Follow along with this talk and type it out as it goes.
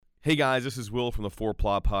Hey guys, this is Will from the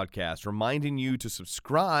 4Plot Podcast, reminding you to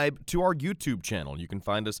subscribe to our YouTube channel. You can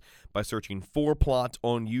find us by searching 4Plot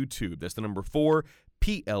on YouTube. That's the number 4,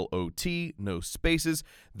 P-L-O-T, no spaces.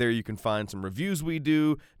 There you can find some reviews we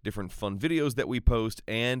do, different fun videos that we post,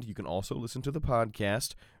 and you can also listen to the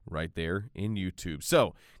podcast right there in YouTube.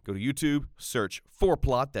 So, go to YouTube, search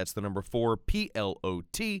 4Plot, that's the number 4,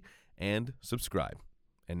 P-L-O-T, and subscribe.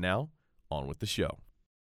 And now, on with the show.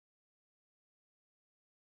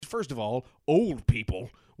 First of all, old people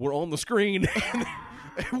were on the screen.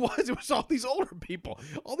 It was all these older people,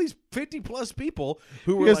 all these 50-plus people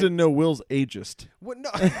who were You guys like, didn't know Will's ageist. what, no.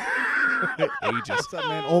 Ages. What's up,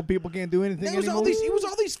 man? Old people can't do anything It was anymore.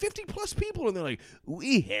 all these 50-plus people, and they're like,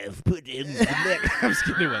 we have put in the neck. I'm just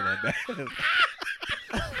kidding about that.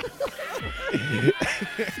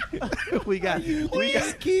 we got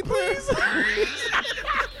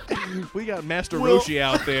we got Master Roshi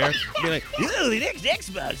out there being like, "Ooh, the next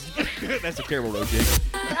Xbox." That's a terrible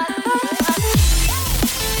Roshi.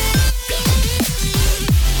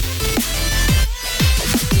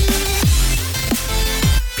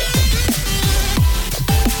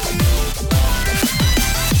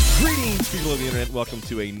 Greetings, people of the internet. Welcome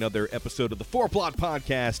to another episode of the 4Plot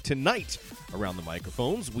Podcast. Tonight, around the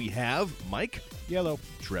microphones, we have Mike, Yellow.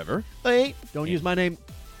 Trevor, Hey, Don't use my name.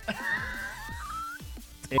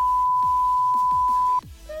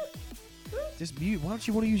 just mute. Why don't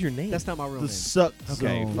you want to use your name? That's not my real the name. suck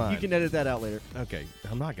Okay, zone. fine. You can edit that out later. Okay,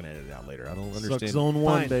 I'm not going to edit it out later. I don't Suck understand. zone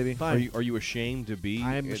one, Fine, baby. Fine. Are you ashamed to be?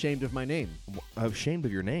 I am ashamed of my name. Ashamed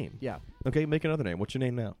of your name? Yeah. Okay, make another name. What's your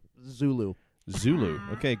name now? Zulu. Zulu.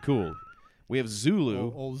 Okay, cool. We have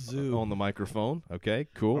Zulu Old Zoo. on the microphone. Okay,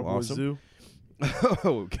 cool, Our boy awesome. Zoo.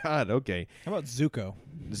 Oh God. Okay, How about Zuko?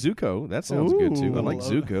 Zuko. That sounds good too. I Ooh. like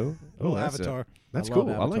Zuko. Oh, that's Avatar. That's I love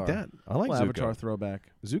cool. I like Avatar. that. I like Well, Zuko. Avatar throwback.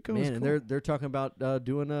 Zuko Man, is and cool. they're talking about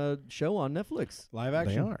doing a show on Netflix. Live They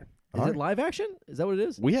action. are. Is it live action? Is that what it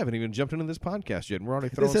is? We haven't even jumped into this podcast yet, and we're already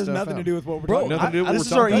throwing This has stuff nothing out. to do with what we're Bro, talking nothing about. to do with what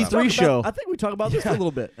this we're is our talking E3 about. show. I think we talk about this a little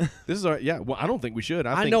bit. This is our Well, I don't think we should.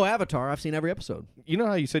 I think, know Avatar. I've seen every episode. You know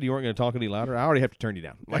how you said you weren't going to talk any louder? I already have to turn you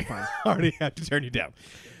down. That's fine. I already have to turn you down.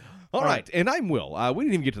 All right, and I'm Will. We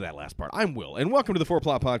didn't even get to that last part. I'm Will, and welcome to the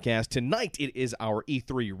 4Plot Podcast. Tonight it is our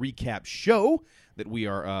E3 recap show that we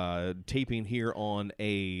are taping here on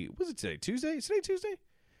a, what is it today, Tuesday? Is today Tuesday?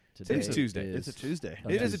 Today's Tuesday. is- It's a Tuesday.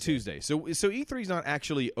 It is a Tuesday. So E3 is not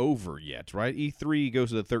actually over yet, right? E3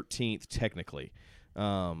 goes to the 13th technically.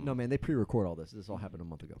 No, man, they pre-record all this. This all happened a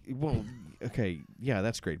month ago. Well, okay, yeah,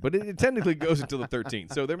 that's great. But it technically goes until the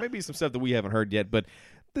 13th. So there may be some stuff that we haven't heard yet, but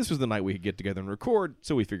this was the night we could get together and record,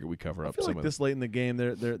 so we figured we'd cover I up feel some like of this late in the game,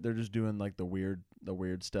 they're just doing like the weird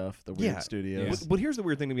stuff, the weird Yeah. studios. But here's the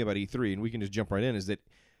weird thing to me about E3, and we can just jump right in, is that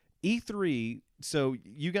E3, so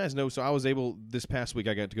you guys know, so I was able, this past week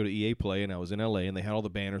I got to go to EA Play, and I was in LA, and they had all the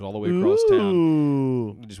banners all the way across town.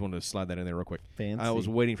 Ooh, I just wanted to slide that in there real quick. fancy. I was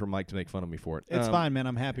waiting for Mike to make fun of me for it. It's fine, man.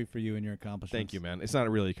 I'm happy for you and your accomplishments. Thank you, man. It's not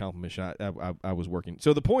really a compliment shot. I was working.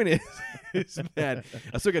 So the point is that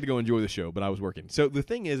I still got to go enjoy the show, but I was working. So the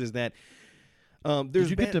thing is that there's Did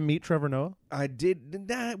you get to meet Trevor Noah? I did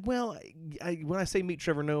that. Well, when I say meet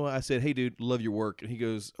Trevor Noah, I said, "Hey, dude, love your work," and he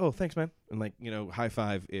goes, "Oh, thanks, man," and like high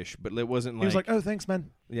five ish. But it wasn't He was like, "Oh, thanks, man."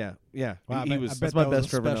 yeah. Wow, He I was. bet my that was best a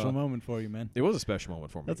Trevor special Noah. moment for you, man. It was a special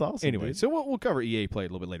moment for me. That's awesome, Anyway, dude. so we'll cover EA Play a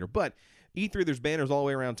little bit later. But E3, there's banners all the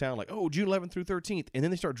way around town, like, oh, June 11th through 13th, and then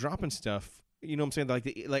they start dropping stuff. You know what I'm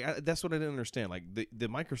saying? That's what I didn't understand. Like the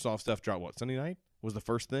Microsoft stuff dropped what, Sunday night was the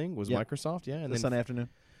first thing? Was Yeah. Microsoft? Yeah, and The then Sunday afternoon.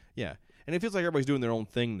 yeah. And it feels like everybody's doing their own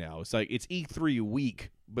thing now. It's like it's E3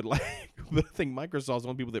 week, but but I think Microsoft's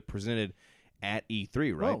one of the people that presented at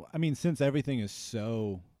E3, right? Well, I mean, since everything is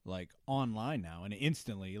so online now and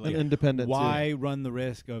instantly, And independent, too. why run the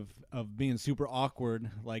risk of being super awkward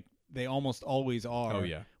like they almost always are? Oh,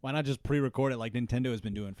 yeah. Why not just pre-record it like Nintendo has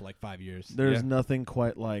been doing for like 5 years? There's Yeah. nothing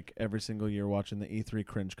quite like every single year watching the E3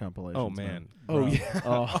 cringe compilations. Oh man. Bro. Oh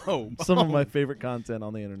yeah. Oh, some of my favorite content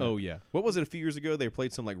on the internet. Oh yeah. What was it a few years ago? They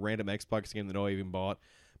played some like random Xbox game that nobody even bought,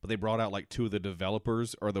 but they brought out like two of the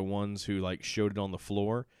developers are the ones who like showed it on the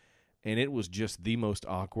floor, and it was just the most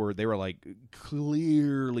awkward. They were like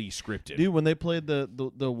clearly scripted. Dude, when they played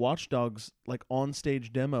the Watch Dogs like on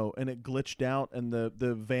stage demo and it glitched out and the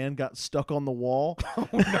van got stuck on the wall.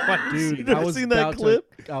 Dude, You never seen that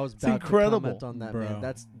clip? I was It's about incredible. to comment on that, Bro.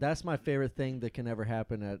 man. That's my favorite thing that can ever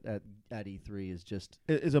happen at E3 is just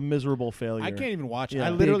It is a miserable failure. I can't even watch it. Yeah. I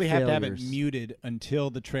literally Big have to have it failures. muted until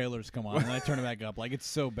the trailers come on, and then I turn it back up. Like, it's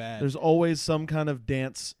so bad. There's always some kind of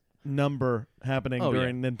dance number happening Oh,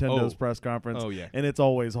 during yeah. Nintendo's Oh. press conference. Oh, yeah. And it's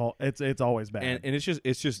always it's always bad. And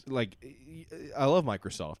it's just like I love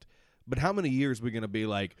Microsoft, But how many years are we going to be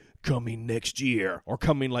like, coming next year or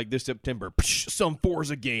coming like this September, some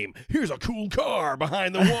Forza game. Here's a cool car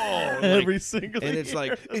behind the wall. Every single and it's year.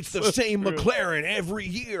 like, it's the So same true. McLaren every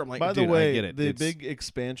year. I'm like, By dude, the way, I get it. the It's big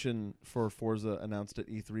expansion for Forza announced at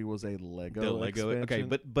E3 was a Lego. the Lego. Okay, expansion.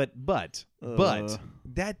 but Uh.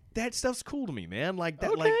 that stuff's cool to me, man. Like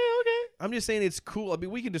that. okay, Like okay. I'm just saying it's cool. I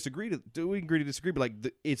mean, we can disagree to disagree, but like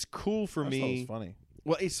it's cool for I just thought it me. was funny.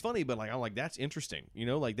 Well, it's funny, but like I'm like that's interesting. You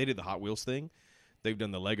know, like they did the Hot Wheels thing, they've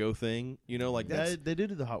done the Lego thing. You know, like that's They did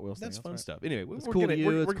do the Hot Wheels thing. that's fun right. stuff. Anyway, It's we're cool gonna, to you.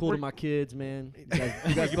 we're, It's we're, cool we're, to my kids, man. You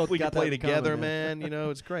guys both we got can play that in common, together, man. You know,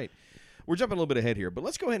 it's great. We're jumping a little bit ahead here, but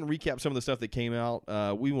let's go ahead and recap some of the stuff that came out.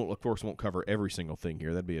 We won't, of course, won't cover every single thing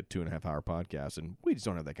here. That'd be a 2.5-hour podcast, and we just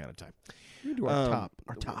don't have that kind of time. We do our Um,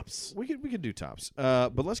 tops. We could do tops,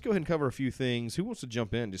 but let's go ahead and cover a few things. Who wants to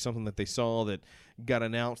jump in? Just something that they saw that got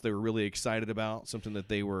announced, they were really excited about, something that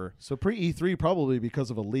they were. So pre E3 probably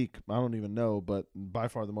because of a leak. I don't even know, but by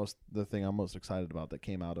far the thing I'm most excited about that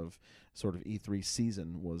came out of sort of E3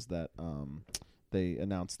 season was that they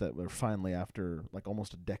announced that we're finally, after like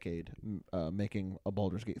almost a decade, making a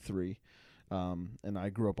Baldur's Gate 3. And I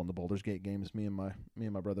grew up on the Baldur's Gate games. Me and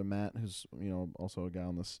my brother Matt, who's also a guy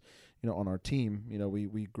on this, on our team.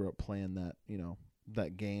 We grew up playing that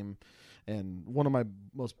that game, and one of my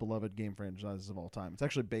most beloved game franchises of all time. It's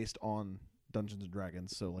actually based on Dungeons and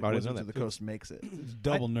Dragons. So like I didn't Wizards know of the that. Coast makes it. It's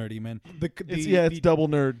double nerdy, man. It's double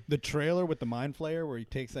nerd. The trailer with the Mind Flayer where he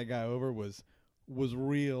takes that guy over was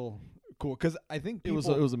real cool because I think It was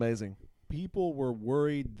amazing. people were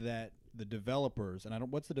worried that the developers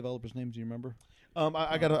and what's the developer's name? Do you remember?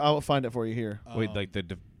 I'll find it for you here. Wait, like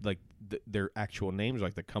their actual names,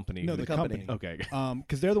 like the company. No, who the they- company. Okay.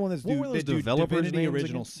 Because they're the one that's What were they those do developers' Divinity names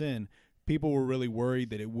Original again? Sin. People were really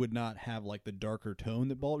worried that it would not have like the darker tone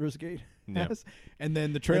that Baldur's Gate Yeah. has. And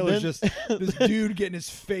then the trailer's then- just this dude getting his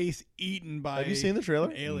face eaten by Have you seen the trailer?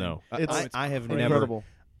 an alien. No, It's I have never. incredible.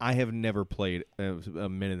 I have never played a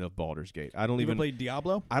minute of Baldur's Gate. I don't You ever even. played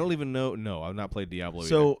Diablo? I don't even know. No, I've not played Diablo.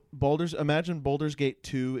 So imagine Baldur's Gate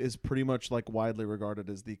 2 is pretty much like widely regarded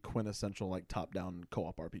as the quintessential like top-down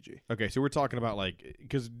co-op RPG. either. Okay, so we're talking about like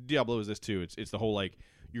because Diablo is this too. It's the whole like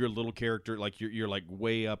you're a little character, like you're like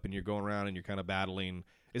way up and you're going around and you're kind of battling.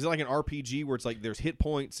 Is it like an RPG where it's like there's hit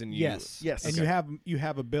points and you? Yes. Yes. And Okay. you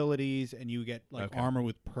have abilities and you get like Okay. armor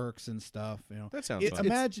with perks and stuff. That sounds It's fun.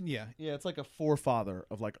 imagine yeah. Yeah, it's like a forefather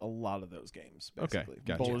of like a lot of those games. Okay, Basically,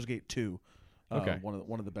 gotcha. Baldur's Gate 2. Okay.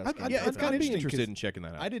 one of the best. I- games yeah, I've it's ever kinda I'd be interesting interested 'cause in checking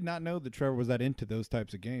that out. I did not know that Trevor was that into those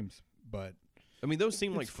types of games, but I mean, those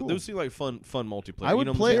seem like it's cool. those seem like fun multiplayer. I would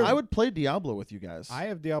you know play. What I'm I saying? would play Diablo with you guys. I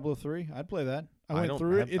have Diablo 3. I'd play that. I I went don't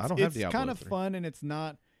through have- it. I It's, don't have it's Diablo kind of 3. fun and it's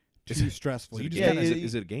not Is too it- stressful. You just Yeah, kinda,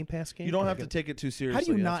 is it a Game Pass game? you don't have to take it too seriously. how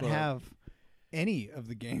do you That's not what I- have any of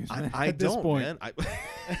the games man, I at this don't, point? man.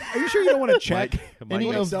 Are you sure you don't want to check? any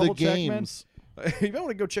Like of the double check, man? games? You might want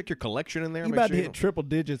to go check your collection in there. You make about sure to you hit triple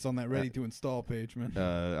digits on that ready to install page, man. don't-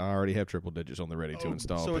 I already have triple digits on the ready to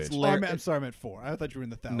install so page. it's Oh, I'm sorry, I meant 4. I thought you were in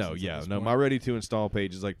the thousands. No, at yeah, this no. point. My ready to install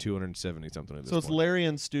page is like 270 something. At this So it's point.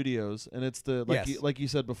 Larian Studios, and it's the like Yes. like you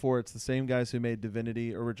said before, it's the same guys who made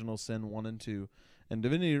Divinity Original Sin 1 and 2, and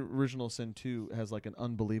Divinity Original Sin 2 has like an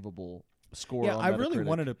unbelievable score. Yeah, on I really Metacritic.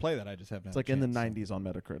 wanted to play that. I just haven't. It's had like a in the chance, 90s on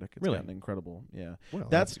Metacritic. It's Really? gotten incredible. Yeah, Well,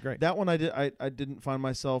 that's great. That one I didn't find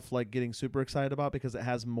myself like getting super excited about because it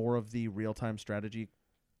has more of the real time strategy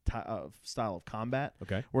style of combat,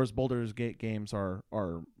 Okay, whereas Baldur's Gate games are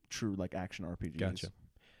true like action RPGs. gotcha.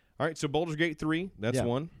 All right, so Baldur's Gate 3, that's Yeah.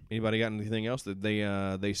 one. Anybody got anything else that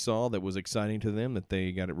they saw that was exciting to them that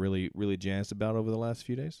they got it really jazzed about over the last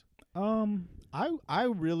few days? I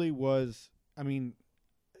really was. I mean,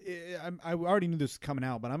 I already knew this was coming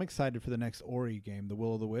out, but I'm excited for the next Ori game, The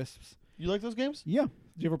Will of the Wisps. You like those games? Yeah.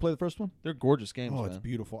 Did you ever play the first one? They're gorgeous games. Oh, man. it's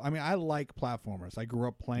beautiful. I mean, I like platformers. I grew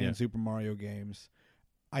up playing Yeah. Super Mario games.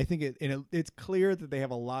 I think it's clear that they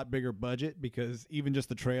have a lot bigger budget because even just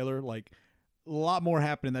the trailer, like a lot more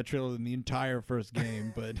happened in that trailer than the entire first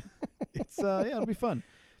game. But it's it'll be fun.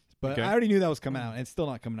 But Okay. I already knew that was coming out, and it's still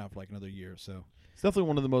not coming out for like another year. So It's definitely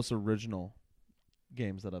one of the most original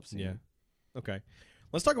games that I've seen. Yeah. Okay.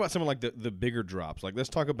 Let's talk about some of like the bigger drops. Like let's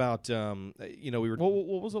talk about we were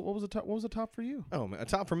What was the top for you? Oh man, a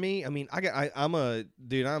top for me. I mean, I'm a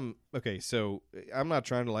dude. So I'm not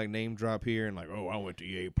trying to like name drop here and like, oh, I went to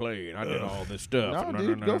EA Play and I did all this stuff. No,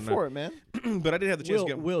 dude, go for it, man. But I did have the chance to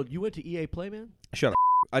get. Will, you went to EA Play, man? Shut up.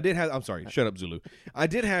 I did have. I'm sorry. Shut up, Zulu. I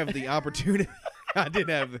did have the opportunity. I did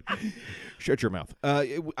have. Shut your mouth.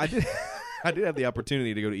 I did. I did have the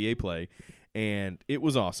opportunity to go to EA Play. And it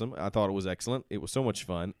was awesome. I thought it was excellent. It was so much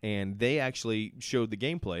fun. And they actually showed the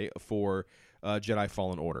gameplay for Jedi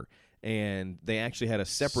Fallen Order. and they actually had a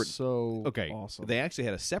separate. So Okay, awesome. they actually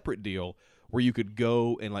had a separate deal where you could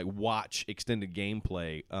go and like watch extended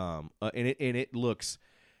gameplay, and it looks,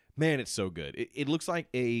 man, it's so good. It looks like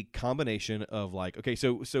a combination of like, okay,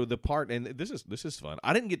 so the part, and this is fun.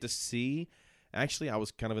 I didn't get to see. Actually, I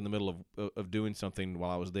was kind of in the middle of doing something while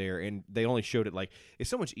I was there, and they only showed it like it's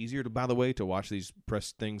so much easier to, by the way, to watch these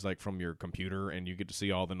press things like from your computer, and you get to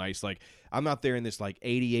see all the nice like. I'm out there in this like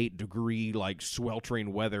 88-degree like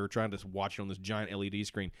sweltering weather trying to watch it on this giant LED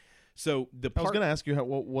screen. So the I was part, going to ask you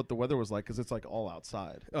what the weather was like because it's like all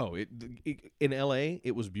outside. oh, in LA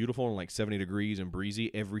it was beautiful and like 70 degrees and breezy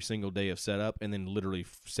every single day of setup, and then literally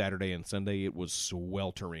Saturday and Sunday it was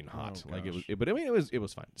sweltering hot. Oh, Like it was, gosh. but I mean it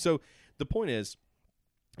was fine. So the point is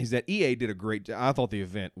that EA did a great. I thought the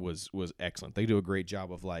event was excellent. They do a great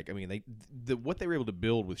job of like, I mean, what they were able to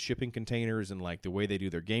build with shipping containers and like the way they do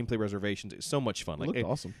their gameplay reservations. It's so much fun. It Like looked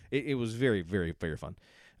awesome. it was very, very, very fun.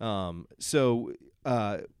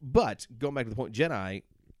 But going back to the point, Jedi,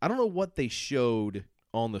 I don't know what they showed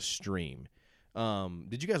on the stream.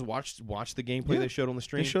 Did you guys watch the gameplay Yeah. they showed on the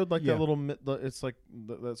stream? They showed like Yeah. that little. It's like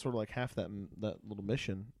that sort of like half that little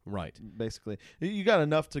mission. Right. Basically, you got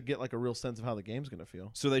enough to get like a real sense of how the game's going to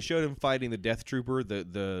feel. So they showed him fighting the Death Trooper,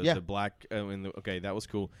 the black. Okay, that was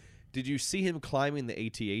cool. Did you see him climbing the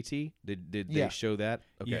AT-AT? Did they Yeah. show that?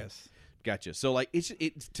 Okay, Yes. gotcha. So like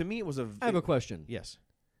it to me it was a. I have a question. Yes,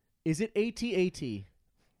 Is it AT-AT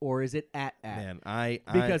or is it at? man.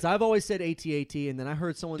 Because I've always said AT-AT, and then I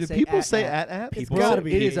heard someone Do say people at. say at? It's People gotta say-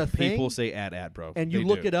 be. It is a people thing. say at bro, And you They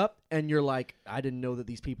look do. it up, and you're like, I didn't know that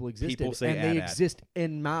these people existed. People say and they at. exist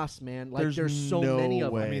en masse, man. Like There's so no many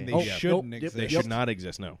of way. them. I mean, they Oh, shouldn't nope, exist. They yep. should not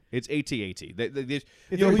exist. No, it's AT-AT. It's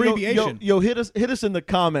Yo, an abbreviation. Yo, hit us in the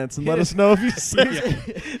comments and let us know if you say.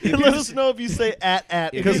 Let us know if you say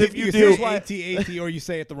at because if you do, say AT-AT or you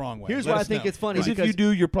say it the wrong way. Here's Let why I us think know. it's funny. because if because you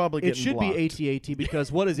do, you're probably it getting should blocked. be AT-AT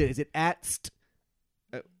because what is it? Is it at?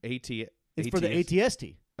 AT. It's for the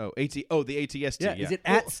ATST. Oh, the ATST. Yeah. Yeah. Is it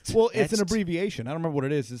at? Well, it's an Etched. abbreviation. I don't remember what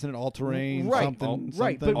it is. Isn't it all-terrain Right. something?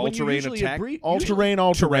 Right, but something? when you All-terrain usually attack? all-terrain,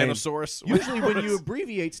 all-terrain. Tyrannosaurus? Usually, when you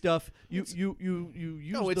abbreviate stuff, you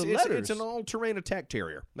use No, it's the letters. it's an all-terrain attack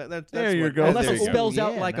terrier. That's There you what- go. Unless There it you go. spells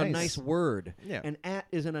out Yeah, like a nice. nice word. Yeah. And at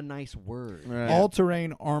isn't a nice word. Right.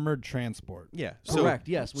 All-terrain armored transport. Yeah. Correct,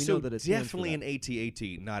 yes, we so know that it stands for definitely that. an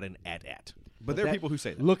AT-AT, not an at. But there are that- people who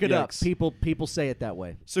say that. Look it up. Yikes. People say it that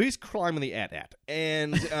way. So he's climbing the at,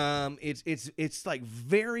 and it's like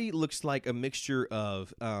very looks like a mixture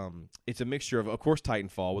of it's a mixture of course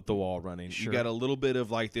Titanfall with the wall running. Sure. You got a little bit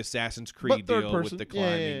of like the Assassin's Creed third deal person. with the Yeah,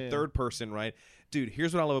 climbing, yeah, yeah. third person, right? Dude,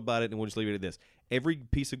 here's what I love about it, and we'll just leave it at this. Every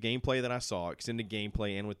piece of gameplay that I saw, extended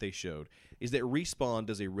gameplay and what they showed, is that Respawn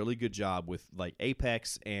does a really good job with like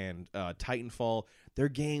Apex and Titanfall. Their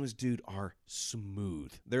games, dude, are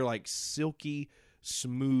smooth. They're like silky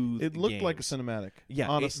smooth. It looked like a games. cinematic. Yeah,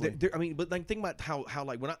 honestly. I mean, but like think about how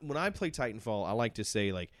like when I play Titanfall, I like to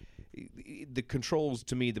say like the controls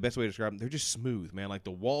to me the best way to describe them, they're just smooth, man. Like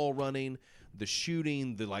the wall running, the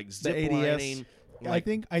shooting, the like zip ADS. lining. Like,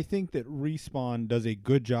 I think that Respawn does a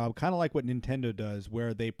good job, kind of like what Nintendo does,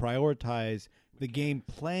 where they prioritize the game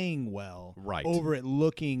playing well Right. over it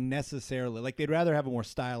looking necessarily like they'd rather have a more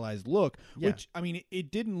stylized look. Yeah. Which I mean,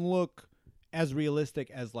 it didn't look as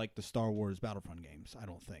realistic as like the Star Wars Battlefront games. I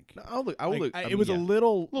don't think. I would Like, look. it mean, was yeah. a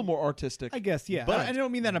little, a little more artistic. I guess, yeah. But- I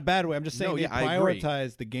don't mean that in a bad way. I'm just saying No, they yeah, I agree.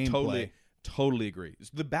 prioritize the gameplay. Totally agree.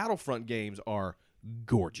 The Battlefront games are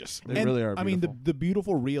gorgeous. They And, really are. I mean, beautiful. the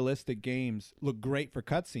beautiful, realistic games look great for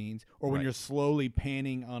cutscenes, or when Right. you're slowly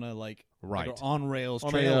panning on a like Right. on rails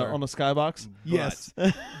on trailer. a skybox. Yes,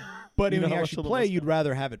 but You when know you how much actually the play, most- you'd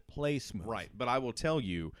rather have it play smooth. Right, but I will tell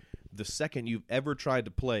you, the second you've ever tried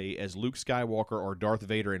to play as Luke Skywalker or Darth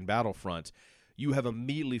Vader in Battlefront, you have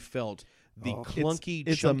immediately felt the clunky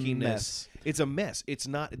it's a chunkiness. mess. It's a mess. It's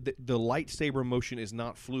not the lightsaber motion is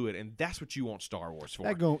not fluid, and that's what you want Star Wars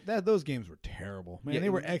for. Those games were terrible, man. Yeah, they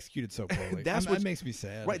were executed so poorly. That's that what's- makes me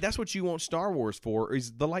sad. Right, that's what you want Star Wars for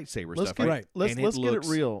is the lightsaber Let's stuff. get right? let's And let's get it looks-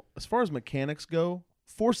 real. As far as mechanics go,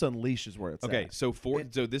 Force Unleashed is where it's Okay, at. so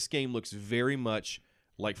so this game looks very much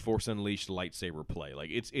like Force Unleashed lightsaber play. Like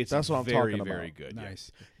it's That's what I'm very talking very about. good. yeah.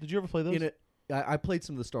 Nice. Did you ever play those? I played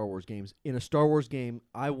some of the Star Wars games. In a Star Wars game,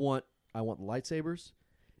 I want lightsabers,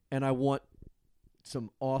 and I want some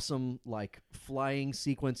awesome like flying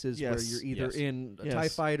sequences where Yes, you're either yes. in a Yes. TIE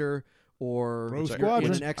fighter or Rogue you're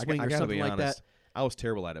Squadron. in an X-wing I or gotta something be like honest, that. I was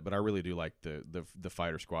terrible at it, but I really do like the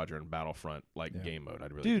Fighter Squadron Battlefront like game mode. I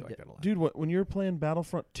really do like that a lot. Dude, when you were playing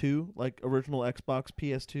Battlefront 2, like original Xbox,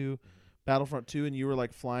 PS2, Battlefront 2, and you were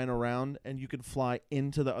like flying around and you could fly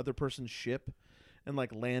into the other person's ship and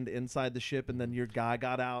like land inside the ship, and then your guy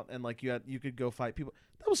got out, and like you could go fight people.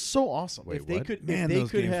 That was so awesome. Wait, if they what? could, Man, if they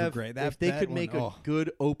those could games were have, great. if they That could one, make a oh.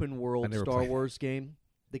 good open world never Star played. Wars game,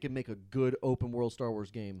 they could make a good open world Star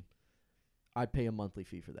Wars game. I'd pay a monthly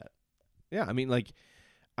fee for that. Yeah, I mean, like,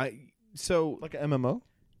 so Like an MMO.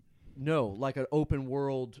 No, like an open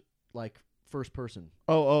world, like first person.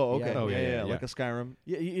 Oh, okay. Yeah. Oh, yeah, like a Skyrim.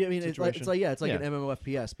 Yeah, I mean, it's Situation. like it's like Yeah. an MMO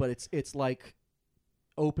FPS, but it's like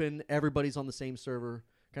open. Everybody's on the same server,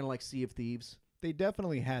 kind of like Sea of Thieves. They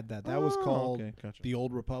definitely had that. That was Oh, called okay, gotcha. the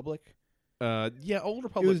Old Republic. yeah, Old It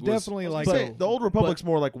Republic was definitely like But the Old Republic's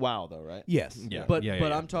more like WoW, though, right? yes. Yeah. But yeah, but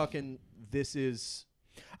yeah. I'm talking. This is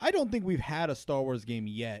I don't think we've had a Star Wars game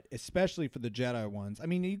yet, especially for the Jedi ones. I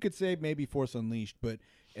mean, you could say maybe Force Unleashed, but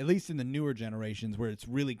at least in the newer generations where it's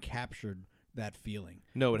really captured that feeling.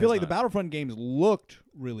 No, it I feel has like the not. Battlefront games looked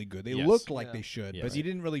really good. They Yes. looked like Yeah. they should, Yes. but you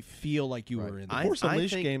didn't really feel like you Right. were in The there. Force I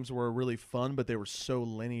Unleashed think- games were really fun, but they were so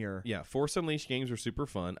linear. Yeah, Force Unleashed games were super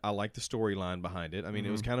fun. I like the storyline behind it. I mean,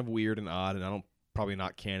 it was kind of weird and odd, and I don't probably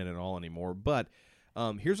not canon at all anymore. But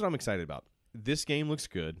here's what I'm excited about. This game looks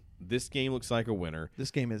good. This game looks like a winner.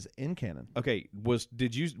 This game is in canon. Okay, was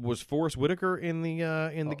Forrest Whitaker in the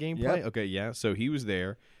gameplay? yep. Okay, yeah. So he was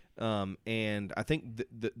there, and I think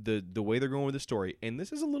the way they're going with the story, and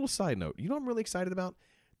this is a little side note. You know, what I'm really excited about.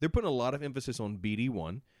 They're putting a lot of emphasis on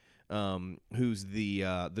BD1, who's the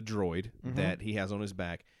droid that he has on his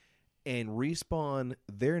back, and Respawn.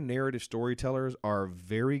 Their narrative storytellers are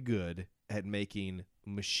very good at making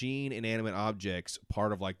machine inanimate objects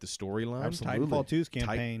part of like the storyline. Absolutely. Titanfall 2's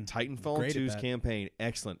campaign. Titanfall Great at 2's that. campaign,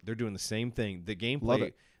 excellent. They're doing the same thing. The Love gameplay,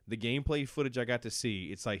 it. the gameplay footage I got to see,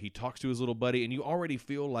 it's like he talks to his little buddy, and you already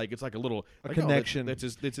feel like it's like a little like, oh, connection. that's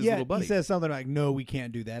his Yeah, little buddy. he says something like, "No, we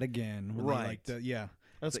can't do that again." When they, Right. like, yeah.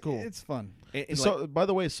 That's It's- cool. It's fun. And So, by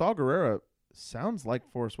the way, Saw Gerrera sounds like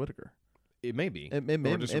Forrest Whitaker. it may be. It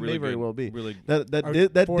may Or just it really may very good- well be. Really,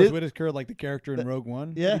 That Forrest did Whitaker, like the character in that- Rogue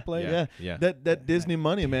One. yeah, that he played. yeah. that Disney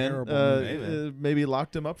money, man. terrible movie. Maybe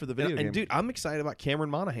locked him up for the video and game. dude, I'm excited about Cameron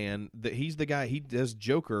Monaghan. That he's the guy. He does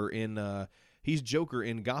Joker in. He's Joker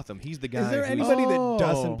in Gotham. He's the guy. Is there who's- anybody Oh. that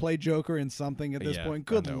doesn't play Joker in something at this Yeah, point?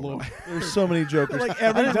 I Good know. lord! There's so many jokers. Like I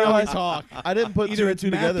every didn't time we realize- talk, I didn't put two either and it's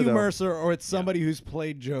two together Matthew though. Mercer or it's somebody who's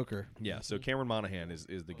played Joker. Yeah. So Cameron Monaghan is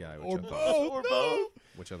the guy. Or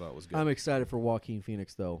Which I thought was good. I'm excited for Joaquin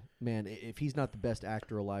Phoenix though. Man, if he's not the best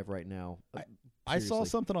actor alive right now, I saw seriously.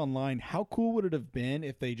 something online. How cool would it have been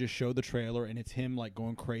if they just showed the trailer and it's him like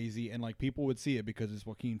going crazy and like people would see it because it's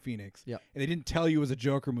Joaquin Phoenix. Yeah. And they didn't tell you it was a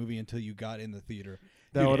Joker movie until you got in the theater.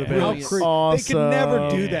 That Dude, would have how been cra- awesome. They could never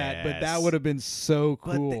do that, but that Yes. would have been so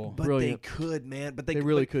cool. But they Brilliant. could, man. But They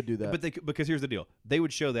really could do that. But they could, because here's the deal: they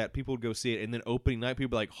would show that people would go see it, and then opening night, people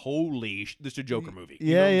would be like, "Holy, this is a Joker movie."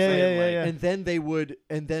 You know Yeah, what I'm yeah, saying? yeah, Like, yeah.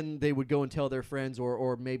 and then they would go and tell their friends,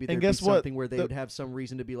 or maybe there'd be guess what? something where they The- would have some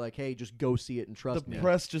reason to be like, hey, just go see it and trust The me.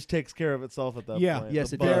 press just takes care of itself at that yeah, point. Yes,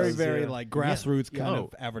 The it very, does, very yeah. like grassroots kind No,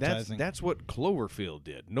 of advertising. That's what Cloverfield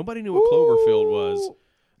did. Nobody knew what Cloverfield was.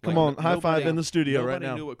 Come Like, on, high five nobody- in the studio right Nobody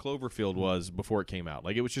now. knew what Cloverfield was before it came out.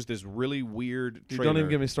 Like it was just this really weird. Dude, trailer. don't even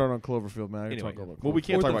get me started on Cloverfield, man. I can Anyway, talk about well, we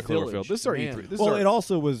can't Or talk The about Village. Cloverfield. This is our Man. E3. This well, is our, it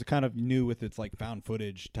also was kind of new with its like found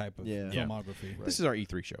footage type of Yeah. Yeah. filmography. This is our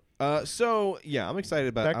E3 show. So yeah, I'm excited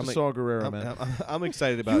about. Back I'm, to Saw Gerrera, man. I'm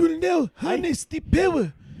excited about. know honesty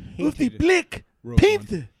power of the Black Rogue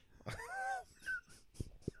One.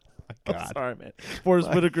 I'm sorry, man. Forrest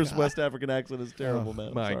Whitaker's West African accent is terrible, man.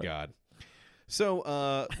 I'm My sorry. God.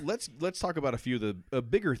 So let's talk about a few of the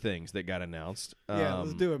bigger things that got announced. Yeah,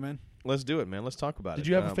 let's do it, man. Let's do it, man. Let's talk about it. Did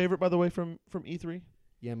you have a favorite, by the way, from E3?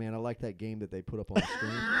 Yeah, man, I like that game that they put up on the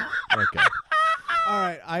screen. Okay. All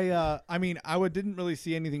right, I mean, didn't really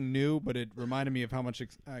see anything new, but it reminded me of how much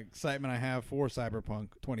excitement I have for Cyberpunk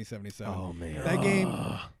 2077. Oh man. That game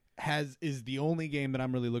is the only game that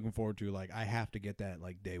I'm really looking forward to. Like, I have to get that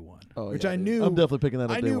like day one, Oh, which yeah, I dude. knew. I'm definitely picking that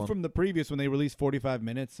up I day knew one. from the previous when they released 45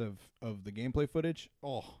 minutes of the gameplay footage.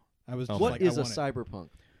 Oh, I was. Oh, Just What like, is I a want it. cyberpunk?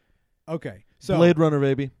 Okay, so Blade Runner,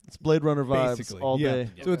 baby. It's Blade Runner vibes basically all yeah. day.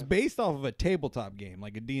 So it's based off of a tabletop game,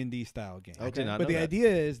 like a D&D style game. I did not But know the that. idea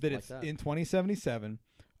is that Like it's that. in 2077.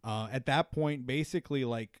 At that point, basically,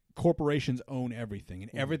 like corporations own everything,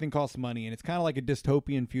 and everything costs money, and it's kind of like a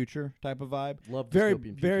dystopian future type of vibe. Love Very,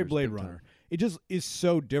 dystopian very futures, Blade big time. Runner. It just is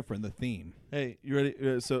so different. The theme. Hey, you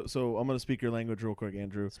ready? So I'm going to speak your language real quick,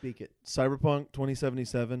 Andrew. Speak it. Cyberpunk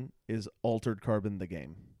 2077 is Altered Carbon the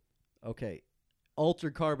game. Okay.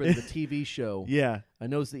 Altered Carbon, the TV show. Yeah. I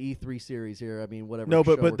know it's the E3 series here. I mean, whatever. No,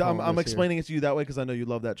 show but we're I'm calling this explaining it to you that way because I know you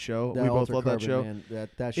love that show. here. We both Altered love that Carbon, show. Man,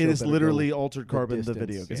 that show It is better literally go Altered the Carbon, the distance.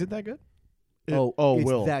 video game. Is it that good? it's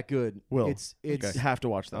Will. that good. Will. It's You have to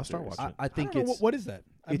watch that. I'll start series. watching. I think I don't know, it's what is that?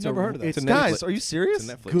 I've it's never a- heard of that. it's It's a Guys, Netflix- are you serious? It's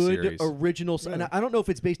a Netflix good series. original. And Really? I don't know if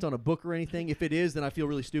it's based on a book or anything. If it is, then I feel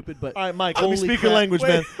really stupid. But All right, Mike, let me Holy speak your crap. language,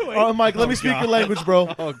 man. Wait. All right, Mike, let me speak your language, bro.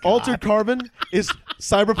 Altered Carbon is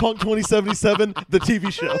Cyberpunk 2077, the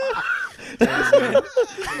TV show.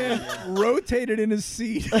 Rotated in his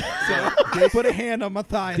seat. So they put a hand on my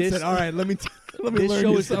thigh and This- said, "All right, let me this learn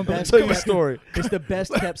show you is the something." best. Tell you a story. It's the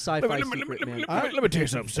best kept sci-fi secret, man. Let me tell you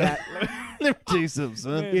something, son. That- Let me tell you something,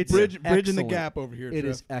 son. It's bridging the excellent. gap over here. It Trev.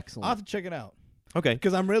 is excellent. I'll have to check it out Okay.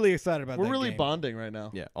 because I'm really excited about We're that really game. bonding right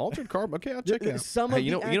now. Yeah. Altered Carbon. Okay, I'll check it out. Some Hey, of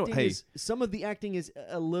you the know, acting hey, is some of the acting is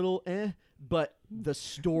a little but the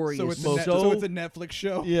story So is it's, so it's a Netflix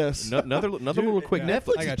show. Yes. another little quick yeah.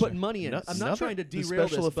 Netflix. I Netflix got is putting you. money in. No- I'm not another- trying to The derail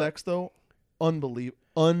special this, but effects, though, unbelievable.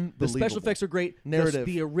 the special effects are great. Narrative.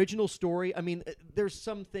 The original story. I mean, there's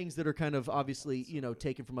some things that are kind of obviously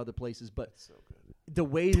taken from other places, but the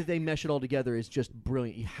way that they mesh it all together is just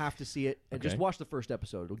brilliant. You have to see it and just Okay. watch the first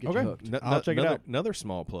episode. It'll get Okay. you hooked. I'll check it out. Another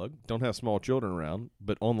small plug. Don't have small children around,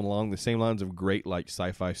 but along the same lines of great like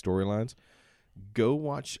sci-fi storylines. Go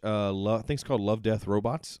watch. I think it's called Love, Death,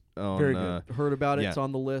 Robots. On, Very good. Heard about it. yeah. It's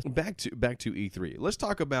on the list. Back to E3. Let's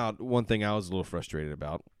talk about one thing I was a little frustrated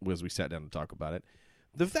about as we sat down to talk about it.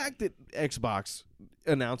 The fact that Xbox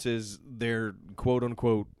announces their quote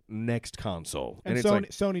unquote next console, And it's Sony, like,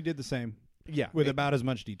 Sony did the same yeah, with about as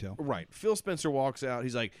much detail. right. Phil Spencer walks out.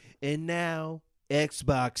 He's like, and now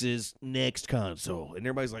Xbox's next console, and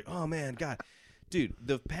everybody's like, oh man, God, dude,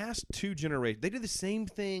 the past two generations, they did the same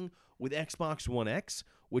thing with Xbox One X,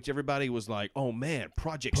 which everybody was like, oh man,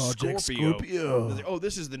 Project Scorpio. Oh,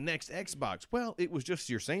 this is the next Xbox. Well, it was just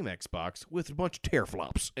your same Xbox with a bunch of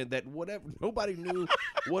teraflops, and that whatever nobody knew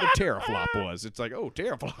what a teraflop was. It's like, oh,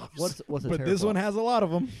 teraflops. What's a But this teraflop? one has a lot of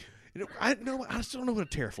them. I still don't know what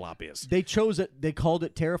a teraflop is. They chose it. They called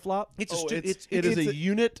it teraflop. It's Oh, it it is is a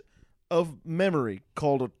unit of memory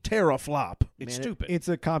called a teraflop. it's Man, stupid. It's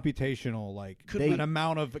a computational, an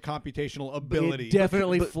amount of computational ability. It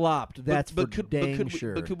definitely But- flopped. That's for dang could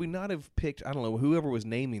sure. But could we not have picked? I don't know. Whoever was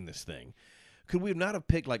naming this thing, could we have not have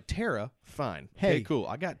picked like Terra? Fine. Okay, Hey. cool.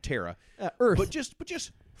 I got Terra. Earth. But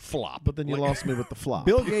just flop. But then you Like- lost me with the flop.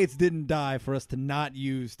 Bill Gates didn't die for us to not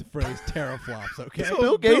use the phrase teraflops, okay?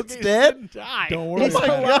 Bill Gates dead? Don't worry He's about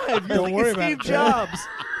alive. it. You're Don't like worry Steve about it. Jobs.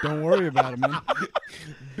 Don't worry about it, man.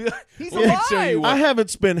 He's Let me tell you alive. what. I haven't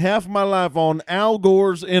spent half my life on Al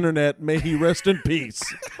Gore's internet. May he rest in peace.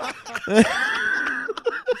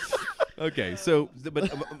 Okay, so but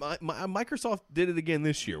Microsoft did it again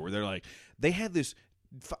this year, where they're like, they had this.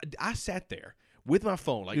 I sat there with my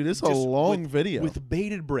phone, like Dude, it's a just long with- video. with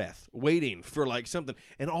bated breath, waiting for like something,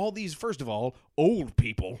 and all these, first of all, old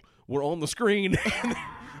people were on the screen.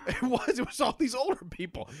 It was all these older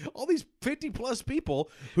people, all these 50+ people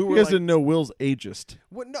who You were guys like, didn't know Will's ageist.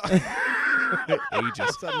 what? No, ageist.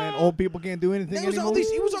 What's up, man? Old people can't do anything It was anymore.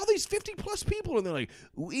 all these 50+ people, and they're like,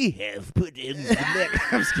 we have put in the next.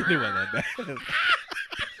 I'm just kidding about that.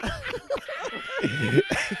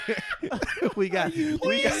 we got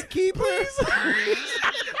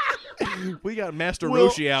we got Master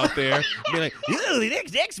Roshi out there being like, "Ooh, the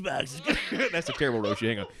next Xbox is good." That's a terrible Roshi.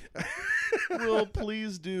 Hang on. Will,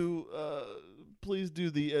 please do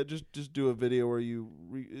the just do a video where you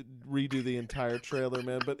redo the entire trailer,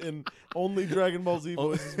 man. But in only Dragon Ball Z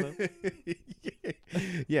voices, man.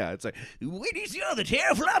 Yeah, it's like, wait, you see all the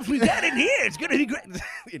teraflops we got in here? It's gonna be great.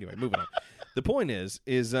 Anyway, moving on. The point is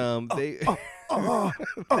they they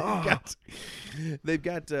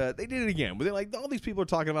did it again. But they're like, all these people are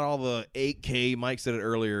talking about all the 8K. Mike said it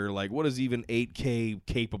earlier. Like, what is even 8K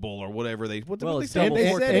capable or whatever they? What Well, they it's say? double They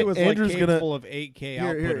Andrew's said it was Andrew's like gonna- capable of 8K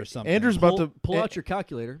output here. or something. Andrew's about Pull to out your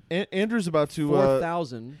calculator. Andrew's about to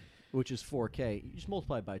 4,000, which is 4K. You just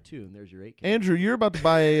multiply it by 2, and there's your 8K. Andrew, you're about to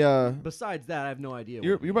buy a Besides that, I have no idea.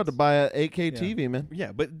 you're what it about to means. buy a 8K Yeah. TV, man.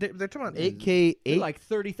 Yeah, but they're talking about 8K, They're like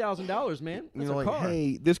 $30,000, man. you That's know, a like, car.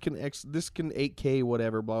 hey, this can 8K,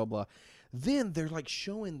 whatever, blah blah. Then they're like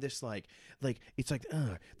showing this like it's like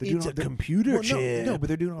they're doing all, computer No, but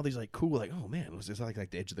they're doing all these like cool like, oh man, was this like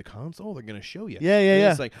the edge of the console? They're gonna show you. Yeah, yeah, And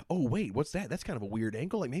yeah. It's like, oh wait, what's that? That's kind of a weird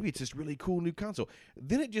angle. Like maybe it's this really cool new console.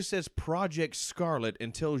 Then it just says Project Scarlet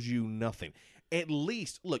and tells you nothing. At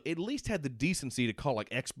least had the decency to call like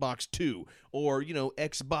Xbox 2 or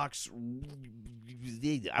Xbox.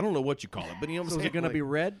 I don't know what you call it, but you know what So I'm is saying. it going to Like, be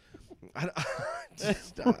red?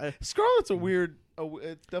 Scarlet's a weird.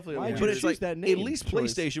 It's definitely a Why'd weird. you but it's choose like that at name least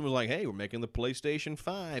choice? PlayStation was like, "Hey, we're making the PlayStation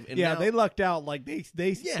 5." And Yeah, now, they lucked out. Like they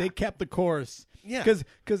kept the course. Yeah.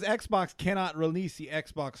 because Xbox cannot release the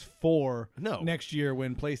Xbox 4 No. next year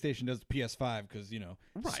when PlayStation does the PS5 because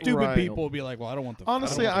Right. stupid Right. people will be like, well, I don't want the.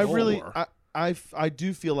 Honestly, I I don't want the really, four. I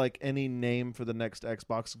do feel like any name for the next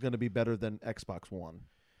Xbox is going to be better than Xbox One.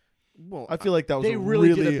 well, I feel like that was They a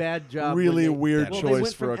really did a bad job. when really they, weird well, choice they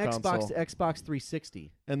went for from a Xbox console. to Xbox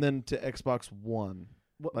 360. And then to Xbox One.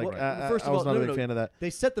 Like, First I of was all, not no, a big no, fan of that.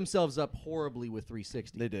 They set themselves up horribly with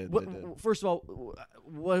 360. They did, What, they did. First of all,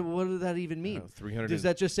 what did that even mean? 300 Is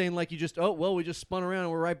that just saying like you just we just spun around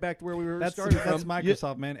and we're right back to where we were That's started that's from?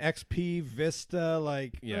 Microsoft, man. XP, Vista,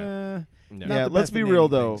 like Yeah. not Yeah, the let's best be at real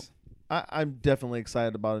naming though. things. I'm definitely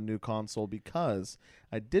excited about a new console because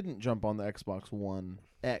I didn't jump on the Xbox One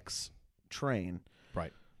X train,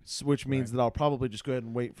 right? which means that I'll probably just go ahead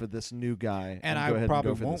and wait for this new guy And go I ahead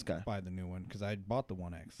probably and go for this won't guy. buy the new one because I bought the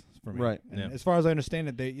One X for me. Right. And Yeah. as far as I understand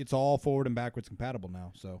it, it's all forward and backwards compatible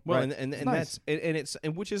now. So Well, Right. and nice. that's and it's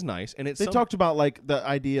and which is nice, and it's They talked about like the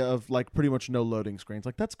idea of like pretty much no loading screens.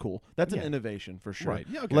 Like that's cool. That's Yeah. an innovation for sure. Right.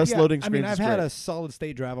 Yeah, okay. Less Yeah, loading I screens. mean, I've is had great. a solid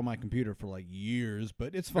state drive on my computer for like years,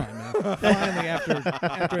 but it's fine, man. Finally,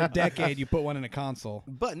 after a decade, you put one in a console.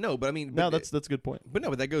 But I mean, No, but that's a good point.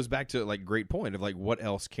 But that goes back to like great point of like what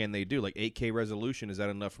else can they do? Like 8K resolution, is that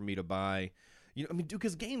enough for me to buy? You know, I mean, dude,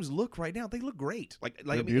 because games look right now, they look great. Like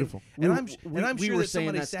They're I mean, beautiful. And I'm we sure were that saying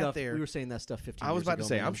somebody that sat stuff. there. We were saying that stuff 15 I was years about to ago,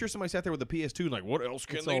 say, man. I'm sure somebody sat there with the PS2 like, what else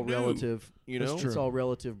can It's they all do? relative. You know, It's all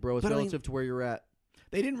relative, bro. It's But I mean- relative to where you're at.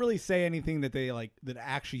 They didn't really say anything that they like that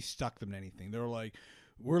actually stuck them to anything. They were like,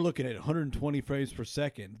 "We're looking at 120 frames per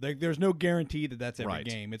second." There's no guarantee that that's every Right.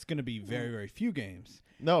 game. It's going to be very, very few games.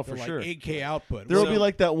 No, They're for like sure. 8K output. There will So- be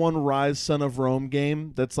like that one Rise Son of Rome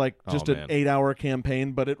game that's like Oh, just man. an 8-hour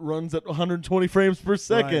campaign, but it runs at 120 frames per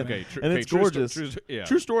second, Okay, and it's gorgeous. Yeah.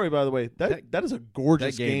 True story, by the way. That is a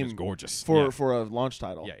gorgeous That game is gorgeous. for Yeah. for a launch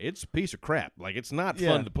title. Yeah, it's a piece of crap. Like it's not Yeah,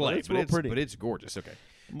 fun to play, but it's real pretty. but it's gorgeous. Okay.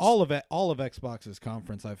 all of Xbox's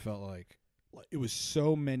conference, I felt like it was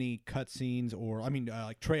so many cutscenes or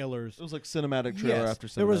like trailers. It was like cinematic trailer Yes, after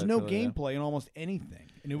cinematic there was no trailer, yeah. gameplay in almost anything,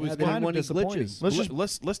 and it Yeah, was they didn't kind of want any disappointing.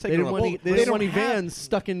 glitches. Let's take They it didn't on. want any, they they didn't don't want any have- vans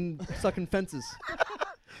stuck in fences.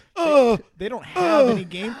 They don't have any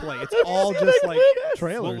gameplay. It's all just like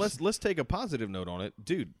trailers. Well, let's take a positive note on it,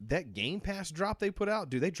 dude. That Game Pass drop they put out,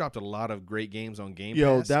 dude. They dropped a lot of great games on Game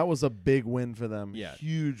Yo, Pass. that was a big win for them. Yeah.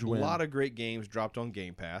 Huge a win. lot of great games dropped on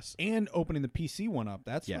Game Pass. and opening the PC one up.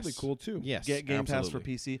 That's Yes. really cool too. Yes, Get Game Pass for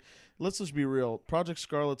absolutely. PC. Let's just be real. Project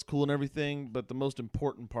Scarlet's cool and everything, but the most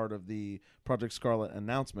important part of the Project Scarlet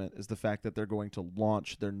announcement is the fact that they're going to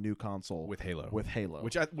launch their new console with Halo, With Halo,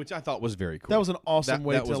 which I thought was very cool. that was an awesome That-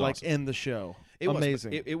 way that to was like awesome. end the show. It was,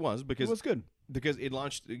 amazing. it was It because was good. it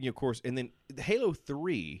launched, of course, and then Halo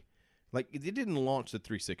 3, like it didn't launch the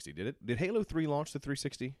 360, did it? Did Halo 3 launch the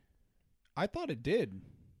 360? I thought it did.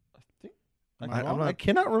 Am I I'm wrong? not- I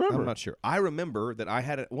cannot remember. I'm not sure. I remember that I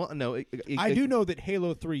had it. Well, no, I do know that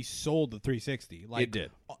Halo 3 sold the 360. Like it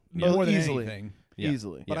did. more than easily. anything. Yeah.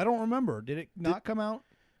 Easily. But I don't remember. Did it not come out?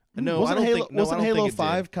 No, wasn't I don't Halo, think. No, wasn't I don't Halo think it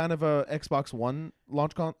 5 did. kind of a Xbox One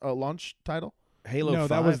launch title? Halo No, 5,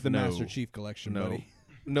 that was the no. Master Chief Collection, No. buddy.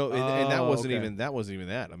 No, and that Oh, wasn't okay. even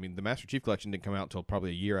that. I mean, the Master Chief Collection didn't come out until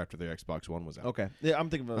probably a year after the Xbox One was out. Okay. Yeah, I'm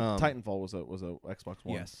thinking of Titanfall was a Xbox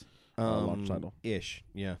One. Yes. Launch title. Ish.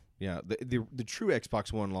 Yeah. The true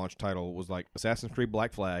Xbox One launch title was like Assassin's Creed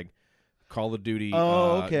Black Flag, Call of Duty,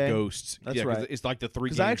 Oh, okay. Ghosts. That's yeah, 'cause right. It's like the three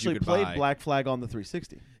games Because I actually you could played buy. Black Flag on the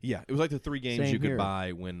 360. Yeah, it was like the three games Same you could here.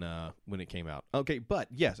 buy when it came out. Okay, but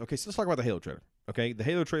yes, okay. So let's talk about the Halo trailer. Okay, the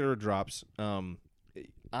Halo trailer drops.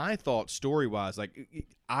 I thought story wise, like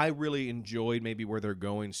I really enjoyed maybe where they're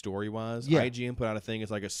going story wise. Yeah. IGN put out a thing.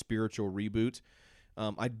 It's like a spiritual reboot.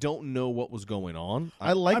 I don't know what was going on.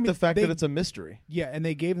 I like I mean, the fact they- that it's a mystery. Yeah, and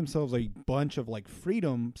they gave themselves a bunch of like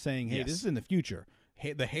freedom, saying, "Hey, Yes. this is in the future.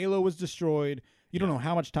 The Halo was destroyed. You don't know